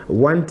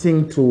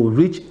 wanting to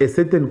reach a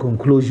certain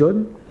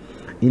conclusion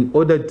in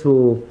order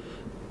to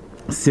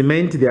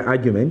cement their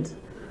argument.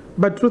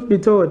 But truth be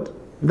told,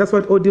 that's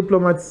what all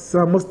diplomats,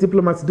 most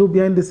diplomats do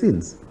behind the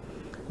scenes.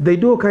 They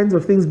do all kinds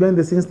of things behind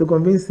the scenes to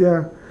convince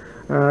their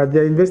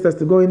investors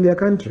to go in their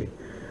country.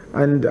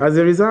 And as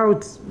a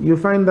result, you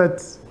find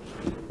that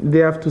they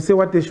have to say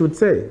what they should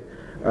say.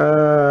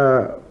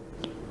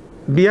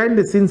 Behind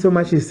the scenes, so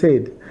much is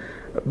said.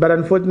 But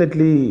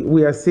unfortunately,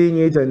 we are seeing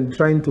it and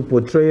trying to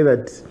portray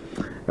that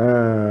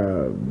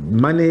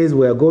monies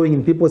were going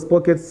in people's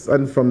pockets.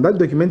 And from that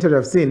documentary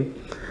I've seen,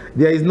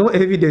 there is no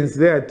evidence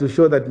there to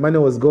show that money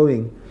was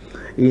going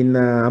in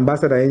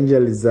Ambassador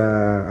Angel's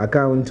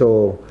account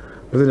or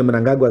President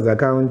Mnangagwa's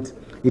account.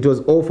 It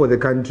was all for the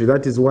country.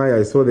 That is why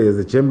I saw there is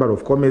a Chamber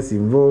of Commerce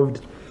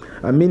involved,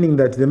 meaning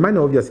that the money,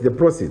 obviously, the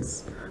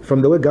proceeds,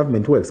 from the way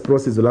government works,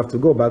 proceeds will have to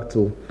go back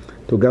to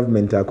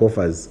government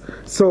coffers.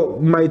 So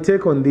my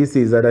take on this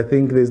is that I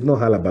think there's no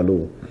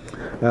halabaloo.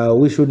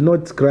 We should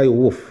not cry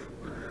wolf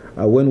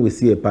when we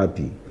see a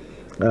puppy.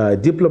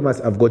 Diplomats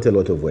have got a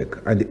lot of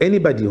work, and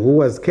anybody who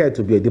was scared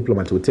to be a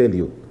diplomat will tell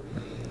you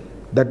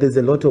that there's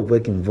a lot of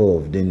work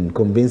involved in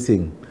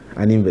convincing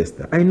an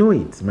investor. I know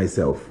it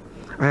myself.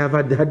 I have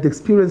had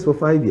experience for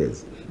 5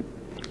 years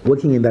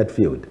working in that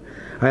field.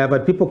 I have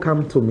had people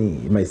come to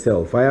me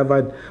myself. We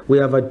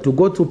have had to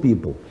go to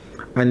people,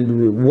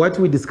 and what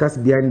we discuss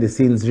behind the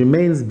scenes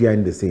remains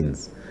behind the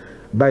scenes.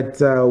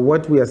 But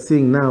what we are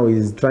seeing now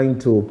is trying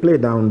to play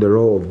down the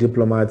role of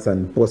diplomats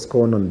and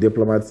postpone on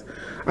diplomats.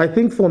 I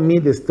think for me,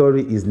 the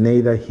story is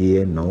neither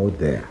here nor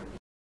there.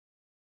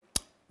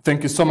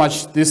 Thank you so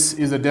much. This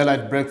is the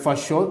Daylight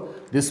Breakfast Show.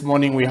 This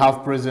morning we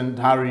have President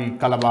Harry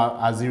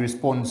Kalaba as he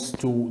responds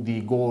to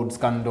the gold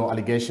scandal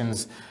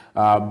allegations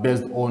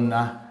based on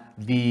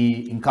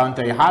the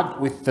encounter he had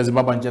with the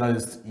Zimbabwean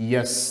journalist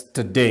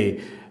yesterday.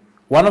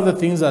 One of the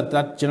things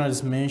that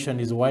journalist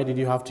mentioned is, why did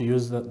you have to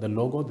use the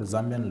logo, the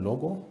Zambian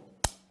logo?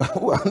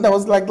 And I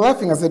was like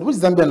laughing. I said, which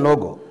Zambian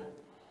logo?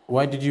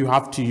 Why did you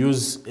have to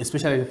use,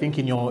 especially I think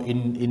in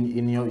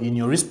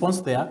your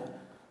response there,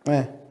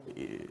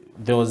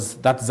 there was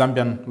that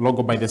Zambian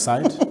logo by the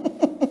side?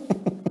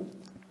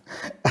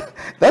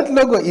 That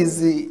logo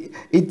is,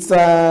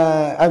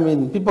 I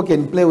mean, people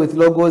can play with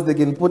logos. They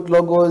can put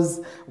logos.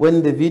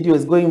 When the video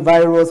is going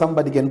viral,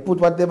 somebody can put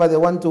whatever they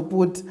want to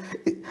put.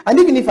 And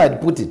even if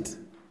I'd put it,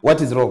 what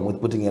is wrong with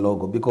putting a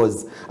logo?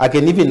 Because I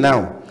can even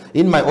now,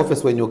 in my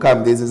office when you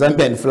come, there's a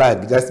Zambian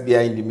flag just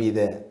behind me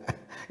there.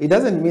 It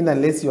doesn't mean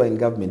unless you are in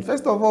government.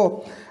 First of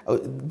all,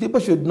 people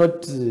should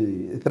not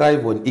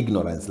thrive on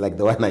ignorance like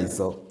the one I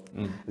saw.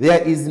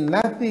 There is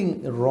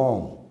nothing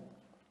wrong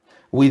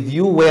with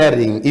you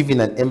wearing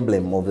even an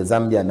emblem of the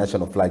Zambian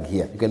national flag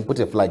here. You can put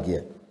a flag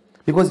here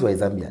because you are a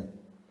Zambian.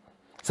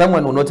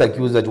 Someone will not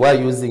accuse that while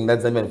using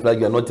that Zambian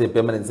flag, you are not a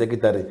permanent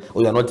secretary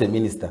or you are not a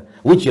minister.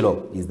 Which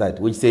law is that?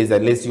 Which says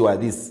unless you are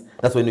this,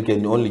 that's when you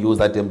can only use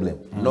that emblem.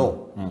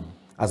 No.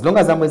 As long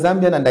as I'm a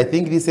Zambian and I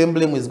think this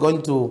emblem is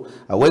going to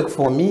work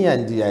for me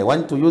and I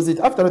want to use it,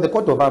 after all, the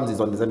coat of arms is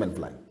on the Zambian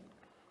flag.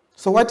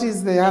 So what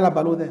is the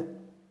halabaloo there?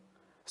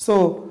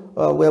 So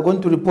we are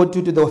going to report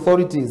you to the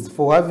authorities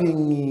for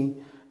having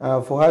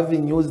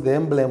used the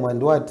emblem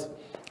and what?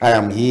 I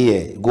am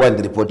here. Go and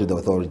report to the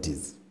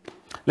authorities.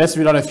 Let's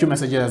read out a few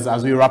messages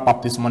as we wrap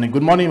up this morning.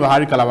 Good morning,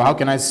 Harry Kalaba. How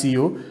can I see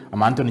you?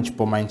 I'm Anthony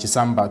Chipoma in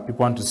Chisamba.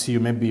 People want to see you.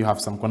 Maybe you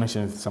have some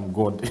connection with some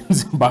god in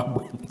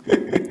Zimbabwe.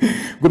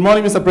 Good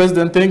morning, Mr.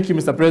 President. Thank you,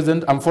 Mr.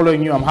 President. I'm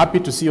following you. I'm happy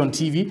to see you on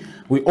TV.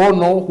 We all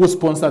know who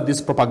sponsored this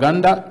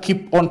propaganda.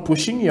 Keep on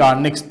pushing. You are our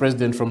next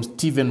president, from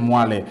Stephen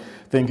Mwale.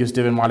 Thank you,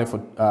 Stephen Mwale,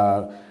 for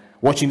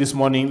watching this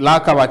morning.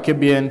 Lakawa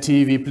KBN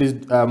TV, please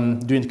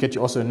do indicate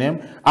your also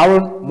name.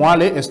 Aaron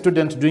Mwale, a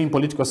student doing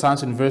political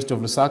science, University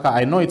of Lusaka.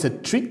 I know it's a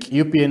trick.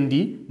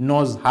 UPND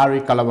knows Harry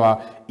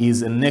Kalaba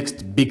is the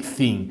next big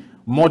thing.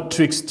 More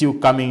tricks still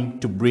coming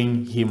to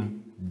bring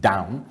him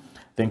down.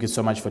 Thank you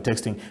so much for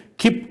texting.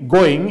 Keep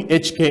going,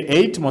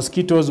 HK8.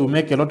 Mosquitoes will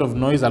make a lot of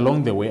noise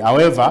along the way.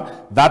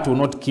 However, that will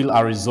not kill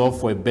our resolve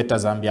for a better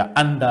Zambia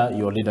under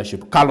your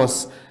leadership.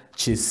 Carlos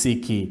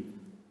Chisiki.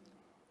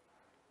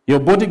 Your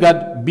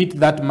bodyguard beat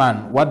that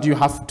man. What do you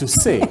have to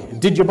say?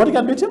 Did your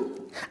bodyguard beat him?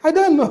 I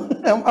don't know.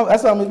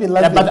 That's why I'm even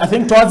laughing. Yeah, but I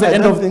think towards the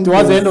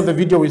end of the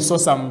video, we saw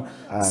some.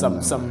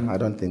 I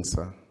don't think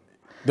so.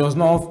 There was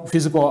no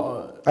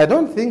physical. I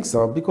don't think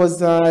so,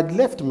 because I'd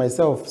left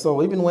myself.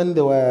 So even when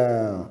they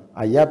were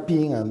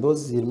yapping and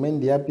those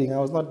remained yapping, I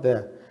was not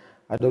there.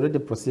 I'd already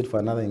proceeded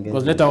for another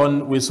engagement. Because later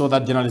on, we saw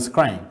that journalist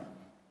crying.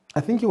 I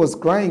think he was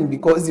crying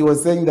because he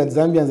was saying that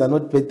Zambians are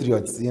not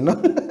patriots, you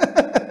know.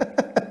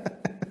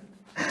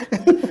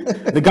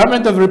 The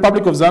government of the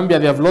Republic of Zambia,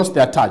 they have lost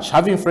their touch.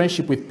 Having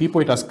friendship with people,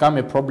 it has become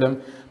a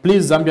problem.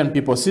 Please, Zambian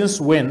people, since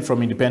when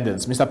from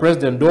independence? Mr.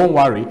 President, don't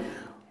worry.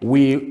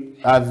 We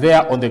are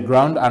there on the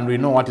ground and we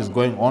know what is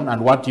going on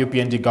and what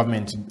UPND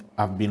government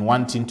have been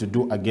wanting to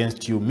do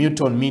against you.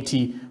 Milton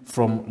Miti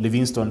from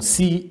Livingston,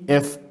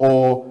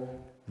 CFO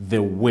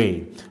the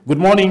way. Good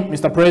morning,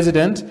 Mr.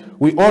 President.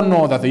 We all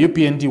know that the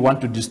UPND want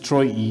to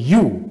destroy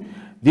you.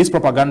 This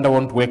propaganda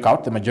won't work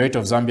out. The majority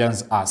of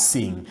Zambians are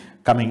seeing.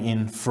 Coming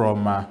in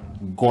from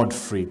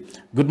Godfrey.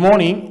 Good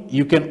morning.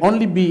 You can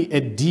only be a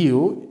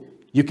deal.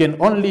 You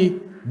can only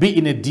be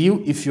in a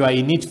deal if you are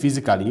in it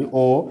physically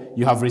or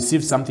you have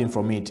received something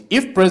from it.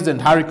 If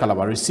President Harry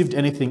Kalaba received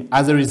anything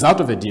as a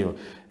result of a deal,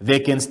 they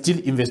can still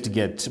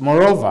investigate.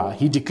 Moreover,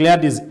 he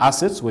declared his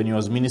assets when he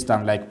was minister,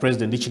 unlike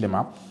President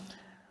Ichilema,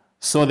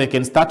 so they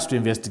can start to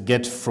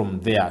investigate from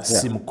there. Yeah.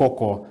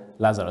 Simukoko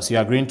Lazarus, you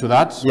agreeing to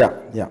that?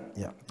 Yeah.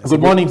 Good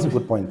morning. That's a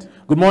good point.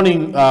 Good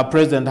morning,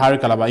 President Harry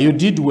Kalaba. You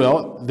did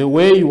well. The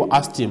way you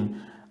asked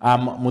him,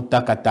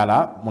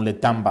 Mutakatala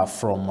Muletamba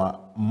from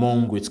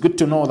Mongu. It's good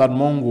to know that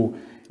Mongu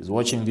is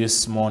watching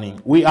this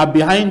morning. We are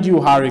behind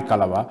you, Harry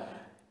Kalaba.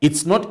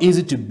 It's not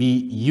easy to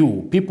be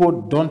you.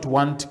 People don't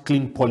want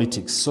clean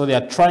politics, so they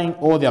are trying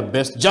all their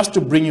best just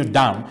to bring you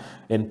down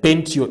and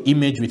paint your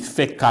image with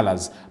fake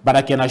colors. But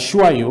I can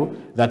assure you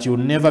that you'll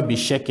never be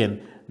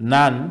shaken.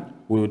 None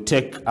will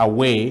take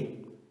away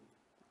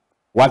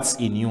what's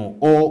in you.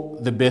 All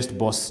the best,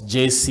 boss.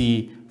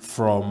 JC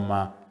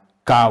from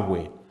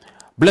Kawe.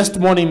 Blessed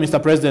morning,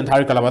 Mr. President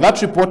Harry Kalaba.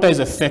 That reporter is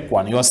a fake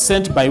one. You are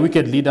sent by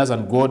wicked leaders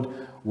and God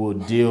will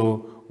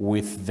deal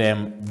with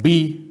them.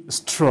 Be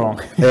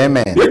strong.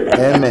 Amen.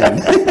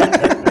 Amen.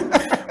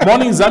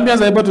 Morning,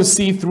 Zambians are able to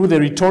see through the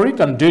rhetoric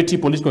and dirty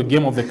political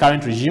game of the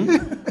current regime.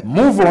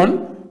 Move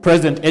on,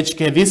 President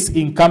HK. This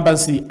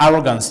incumbency,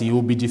 arrogancy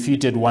will be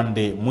defeated one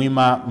day.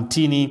 Muima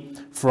Mtini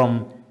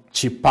from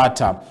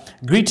Chipata.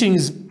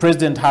 Greetings,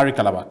 President Harry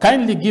Kalaba.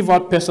 Kindly give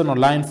out personal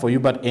line for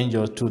Hubert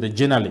Angel to the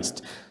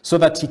journalist so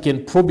that he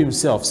can probe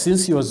himself,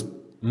 since he was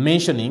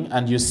mentioning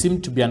and you seem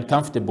to be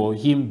uncomfortable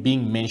him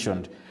being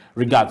mentioned.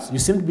 Regards. You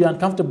seem to be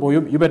uncomfortable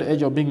Hubert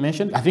Angel being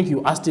mentioned. I think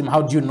you asked him,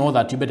 how do you know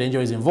that Hubert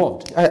Angel is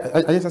involved?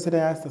 I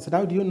said,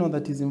 how do you know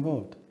that he's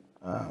involved?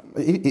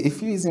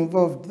 If he is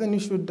involved, then you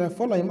should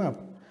follow him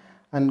up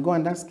and go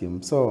and ask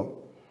him. So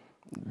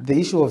the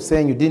issue of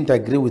saying you didn't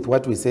agree with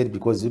what we said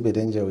because Hubert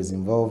Angel is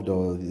involved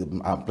or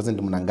President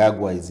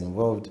Mnangagwa is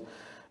involved.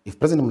 If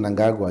President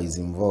Mnangagwa is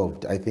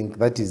involved, I think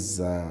that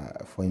is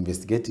for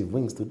investigative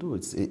wings to do.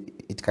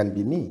 It can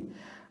be me.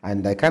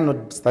 And I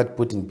cannot start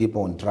putting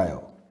people on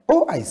trial.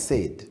 All I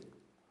said,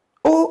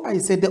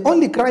 the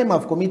only crime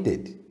I've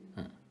committed,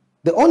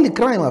 the only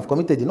crime I've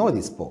committed in all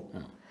this poll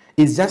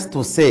is just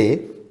to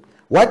say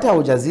what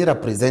Al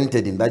Jazeera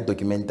presented in that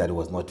documentary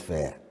was not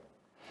fair.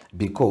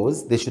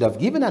 Because they should have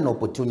given an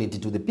opportunity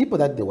to the people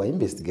that they were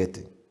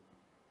investigating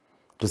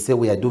to say,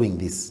 we are doing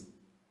this.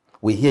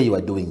 we hear you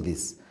are doing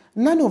this.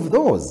 None of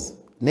those,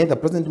 neither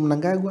President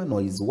Mnangagwa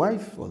nor his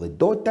wife or the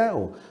daughter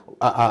or,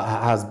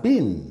 has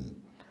been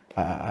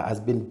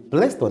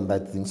blessed on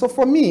that thing. So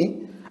for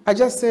me, I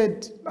just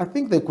said, I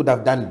think they could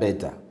have done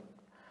better.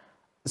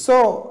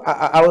 So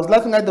I was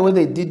laughing at the way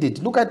they did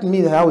it. Look at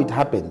me, how it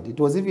happened. It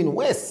was even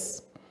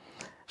worse.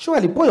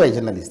 Surely, Paul, you're a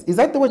journalist. Is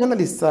that the way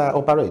journalists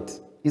operate?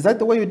 Is that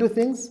the way you do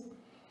things?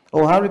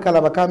 Or Harry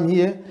Kalaba come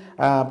here,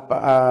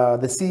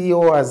 the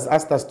CEO has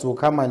asked us to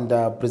come and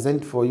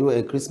present for you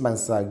a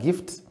Christmas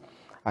gift,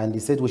 and he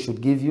said we should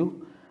give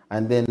you,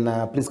 and then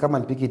please come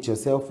and pick it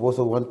yourself. We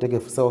also want to take a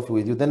selfie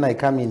with you. Then I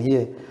come in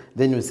here,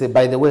 then you say,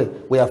 by the way,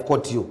 we have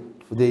caught you.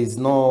 There is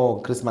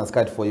no Christmas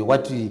card for you.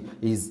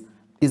 Is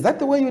that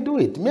the way you do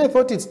it? Me, I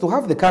thought it's to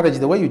have the courage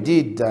the way you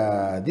did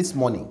this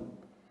morning,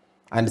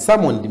 and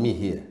summoned me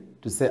here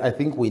to say, I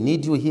think we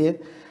need you here.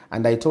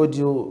 And I told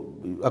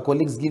you, our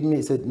colleagues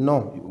said,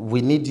 no,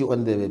 we need you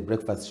on the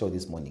breakfast show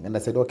this morning. And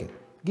I said, okay,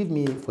 give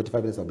me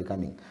 45 minutes, I'll be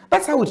coming.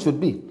 That's how it should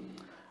be.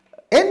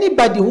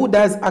 Anybody who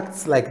does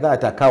acts like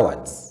that are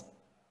cowards.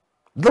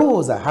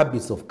 Those are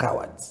habits of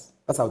cowards.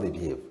 That's how they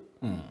behave.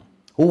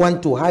 Who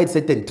want to hide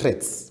certain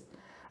traits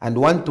and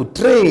want to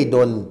trade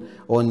on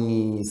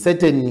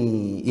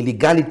certain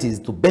illegalities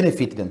to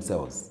benefit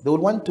themselves. They will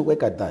want to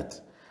work at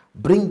that.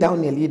 Bring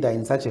down a leader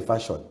in such a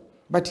fashion.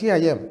 But here I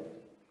am,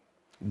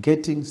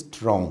 getting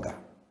stronger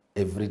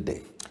every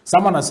day.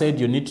 Someone has said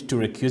you need to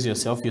recuse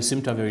yourself. You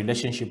seem to have a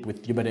relationship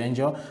with Hubert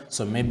Angel,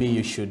 so maybe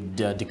you should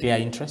declare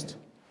interest.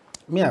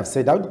 Me, I've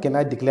said, how can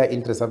I declare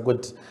interest? I've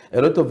got a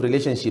lot of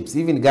relationships.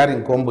 Even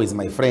Gary Nkombo is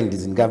my friend,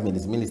 he's in government,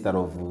 he's minister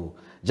of...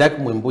 Jack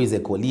Mwembu is a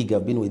colleague,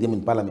 I've been with him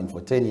in parliament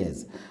for 10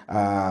 years.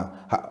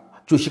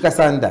 Chushika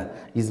Sanda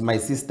is my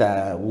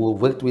sister who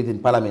worked with in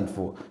parliament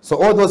for. So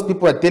all those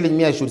people are telling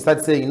me I should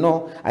start saying,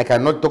 no, I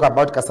cannot talk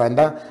about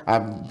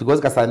Kasanda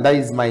because Kasanda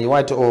is my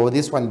wife, or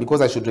this one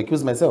because I should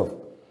recuse myself.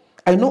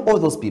 I know all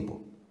those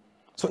people.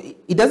 So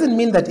it doesn't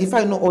mean that if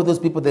I know all those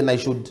people, then I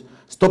should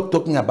stop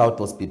talking about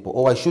those people,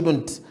 or I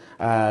shouldn't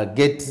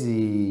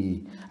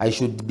I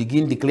should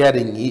begin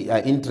declaring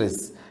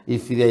interest.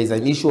 If there is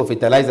an issue of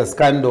fertilizer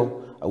scandal,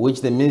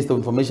 which the Minister of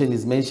Information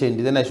is mentioned,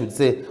 then I should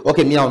say,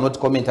 okay, me, I will not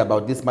comment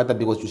about this matter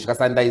because Chushika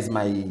Sanda is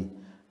my...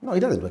 No,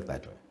 it doesn't work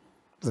that way.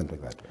 It doesn't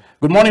work that way.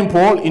 Good morning,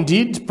 Paul.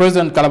 Indeed,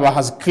 President Kalaba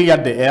has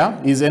cleared the air.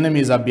 His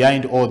enemies are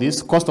behind all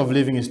this. Cost of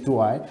living is too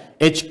high.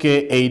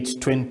 HK 8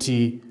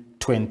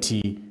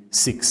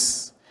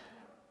 2026.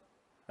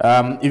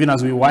 Even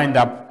as we wind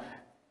up,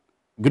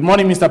 good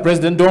morning, Mr.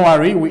 President. Don't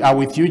worry, we are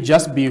with you.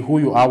 Just be who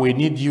you are. We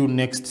need you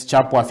next.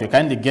 Chapwa,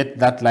 kindly get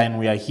that line.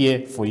 We are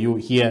here for you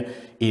here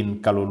in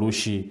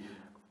Kalulushi,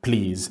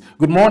 please.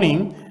 Good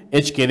morning,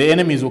 HK. The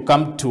enemies will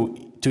come to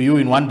you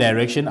in one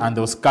direction and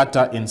they'll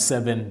scatter in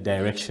 7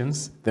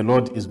 directions. The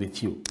Lord is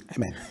with you.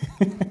 Amen.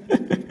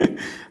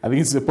 I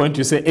think it's the point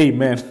you say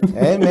amen.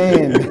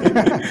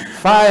 Amen.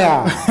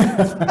 Fire.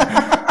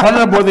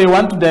 Honorable, they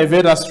want to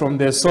divert us from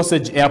the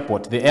sausage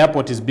airport. The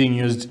airport is being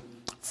used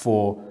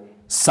for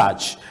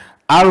such.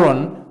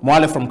 Aaron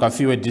Mwale from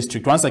Kafiwe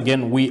district. Once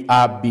again, we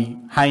are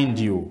behind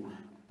you.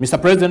 Mr.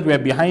 President, we are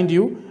behind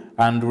you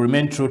and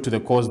remain true to the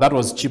cause. That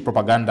was cheap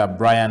propaganda,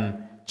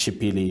 Brian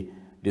Chipili,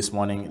 this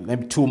morning.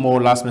 Maybe 2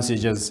 more last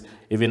messages,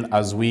 even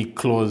as we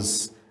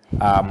close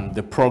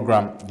the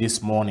program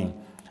this morning.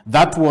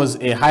 That was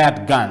a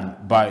hired gun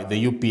by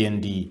the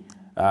UPND.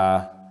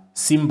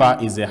 Simba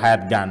is a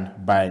hired gun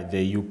by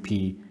the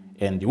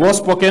UPND. Well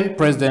spoken,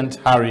 President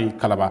Harry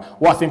Kalaba.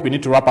 Well, I think we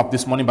need to wrap up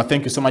this morning, but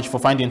thank you so much for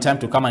finding time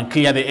to come and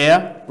clear the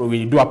air.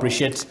 We do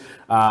appreciate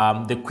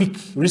the quick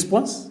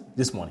response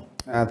this morning.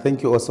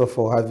 Thank you also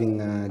for having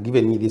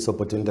given me this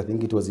opportunity. I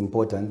think it was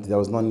important. There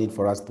was no need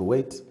for us to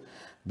wait,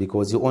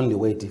 because you only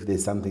wait if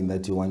there's something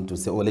that you want to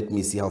say, oh, let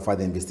me see how far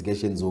the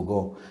investigations will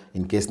go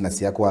in case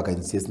Nasiakwaka,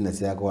 in case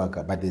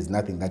Nasiakwaka, but there's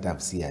nothing that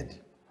I've said.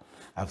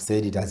 I've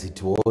said it as it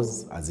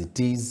was, as it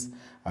is.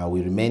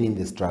 We remain in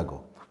the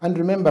struggle. And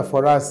remember,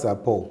 for us,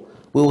 Paul,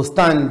 we will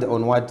stand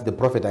on what the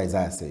prophet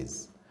Isaiah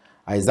says.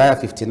 Isaiah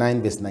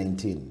 59 verse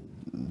 19.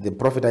 The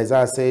prophet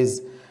Isaiah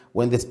says,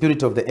 when the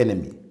spirit of the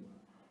enemy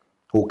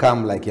will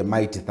come like a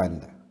mighty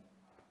thunder,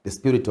 the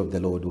Spirit of the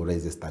Lord will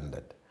raise a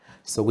standard.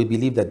 So we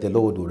believe that the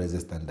Lord will raise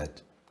a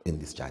standard in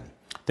this journey.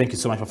 Thank you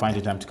so much for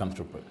finding time to come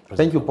through.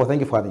 Thank you, Paul.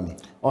 Thank you for having me.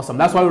 Awesome.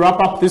 That's why we wrap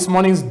up this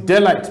morning's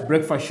Daylight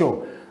Breakfast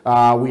Show.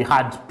 We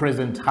had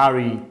President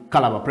Harry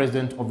Kalaba,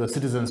 President of the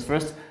Citizens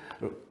First,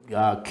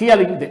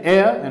 clearing the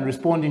air and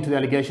responding to the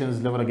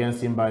allegations leveled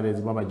against him by the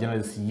Zimbabwe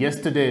journalists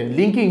yesterday,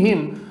 linking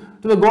him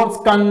to the gold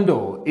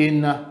scandal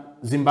in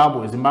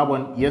Zimbabwe.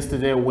 Zimbabwe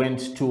yesterday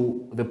went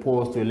to the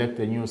polls to elect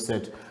a new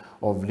set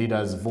of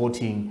leaders.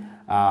 Voting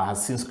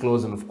has since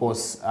closed, and of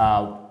course,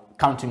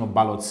 counting of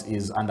ballots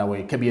is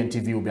underway. KBN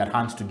TV will be at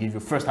hand to give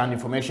you first-hand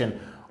information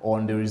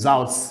on the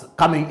results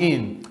coming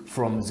in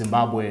from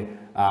Zimbabwe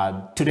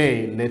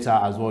today, later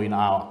as well in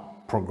our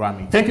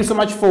programming. Thank you so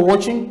much for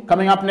watching.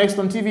 Coming up next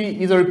on TV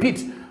is a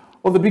repeat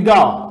of the big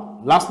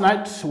hour last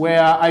night,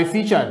 where I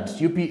featured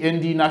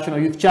UPND National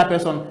Youth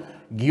Chairperson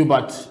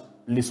Gilbert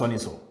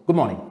Lisoniso. Good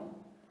morning.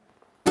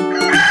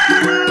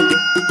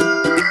 Kalaba.